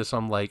watching this,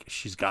 I'm like,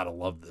 she's got to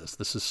love this.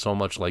 This is so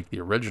much like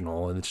the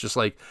original, and it's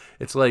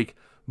like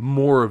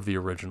more of the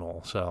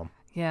original. So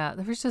yeah,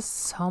 there was just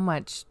so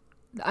much.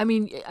 I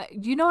mean,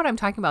 you know what I'm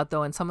talking about,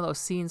 though, in some of those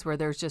scenes where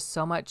there's just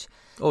so much.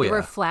 Oh, yeah.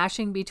 We're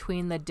flashing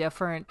between the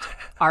different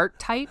art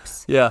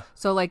types. Yeah.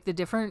 So like the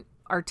different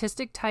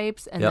artistic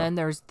types, and Yep. then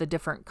there's the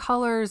different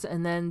colors,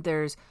 and then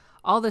there's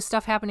all this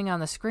stuff happening on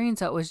the screen.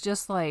 So it was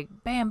just like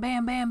bam,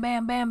 bam, bam,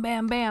 bam, bam,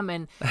 bam, bam,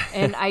 and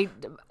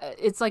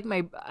it's like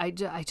I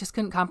just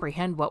couldn't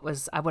comprehend what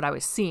I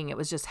was seeing. It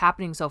was just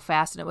happening so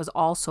fast, and it was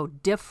all so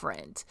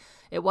different.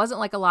 It wasn't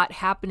like a lot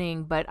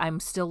happening, but I'm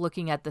still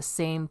looking at the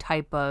same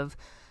type of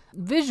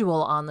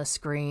visual on the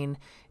screen.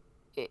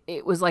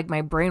 It was like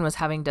my brain was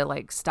having to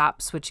like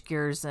stop, switch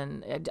gears,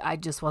 and I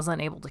just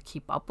wasn't able to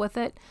keep up with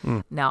it.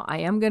 Now, I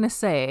am going to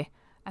say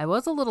I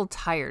was a little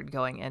tired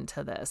going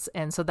into this,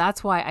 and so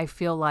that's why I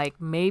feel like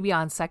maybe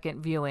on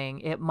second viewing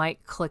it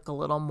might click a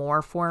little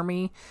more for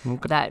me.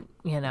 Okay. That,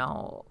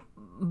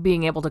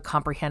 being able to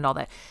comprehend all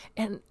that.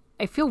 And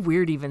I feel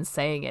weird even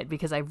saying it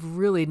because I've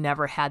really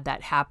never had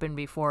that happen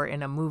before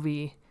in a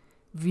movie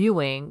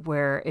viewing,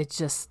 where it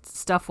just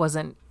stuff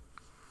wasn't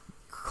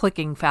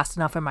clicking fast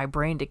enough in my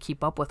brain to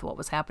keep up with what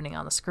was happening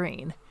on the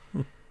screen.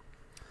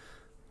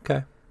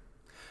 Okay.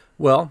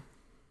 Well,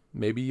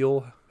 maybe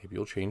you'll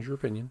change your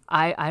opinion.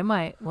 I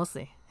might. We'll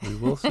see. We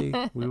will see.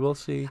 We will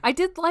see. I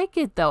did like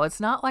it, though. It's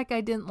not like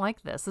I didn't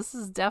like this. This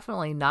is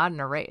definitely not an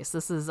erase.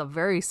 This is a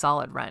very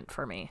solid rent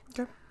for me.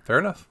 Okay. Fair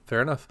enough.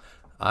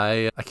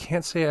 I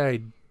can't say I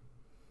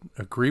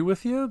agree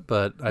with you,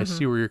 but I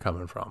see where you're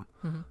coming from.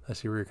 I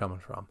see where you're coming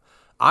from.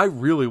 I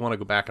really want to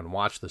go back and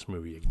watch this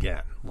movie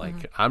again.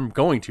 Like, I'm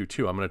going to,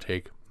 too. I'm going to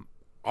take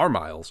our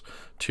Miles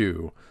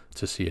to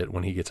see it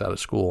when he gets out of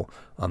school.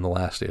 On the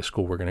last day of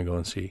school, we're going to go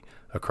and see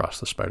Across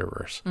the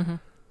Spider-Verse.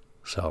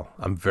 So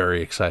I'm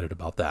very excited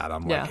about that.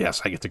 I'm like,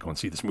 yes, I get to go and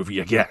see this movie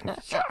again.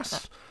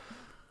 Yes.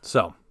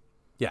 So,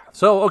 yeah.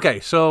 So, okay.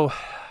 So,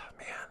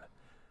 man,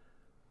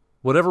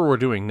 whatever we're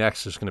doing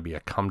next is going to be a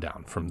come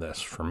down from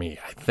this for me,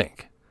 I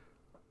think.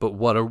 But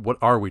what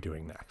are we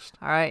doing next?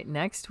 All right.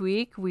 Next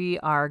week, we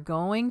are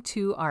going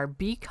to our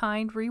Be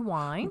Kind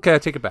Rewind. Okay, I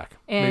take it back.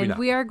 And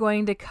we are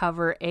going to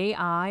cover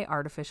AI,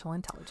 artificial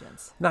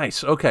intelligence.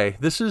 Nice. Okay.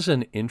 This is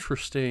an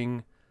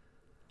interesting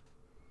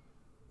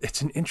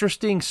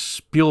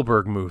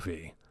Spielberg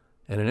movie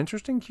and an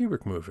interesting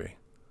Kubrick movie.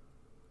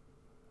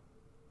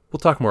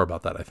 We'll talk more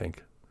about that, I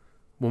think,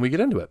 when we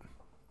get into it.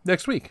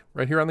 Next week,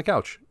 right here on the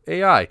couch.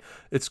 AI.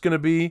 It's going to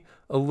be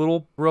a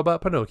little robot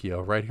Pinocchio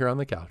right here on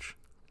the couch.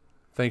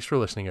 Thanks for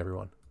listening,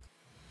 everyone.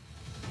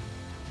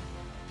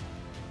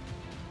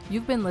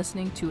 You've been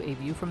listening to A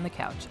View from the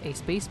Couch, a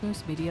Space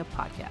Moose Media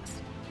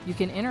podcast. You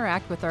can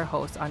interact with our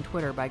hosts on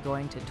Twitter by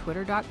going to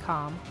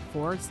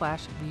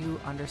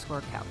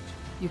twitter.com/view_couch.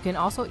 You can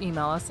also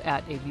email us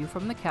at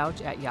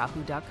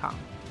aviewfromthecouch@yahoo.com.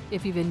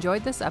 If you've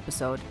enjoyed this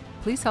episode,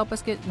 please help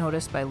us get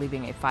noticed by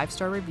leaving a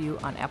 5-star review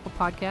on Apple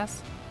Podcasts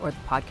or the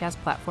podcast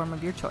platform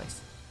of your choice.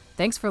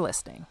 Thanks for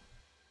listening.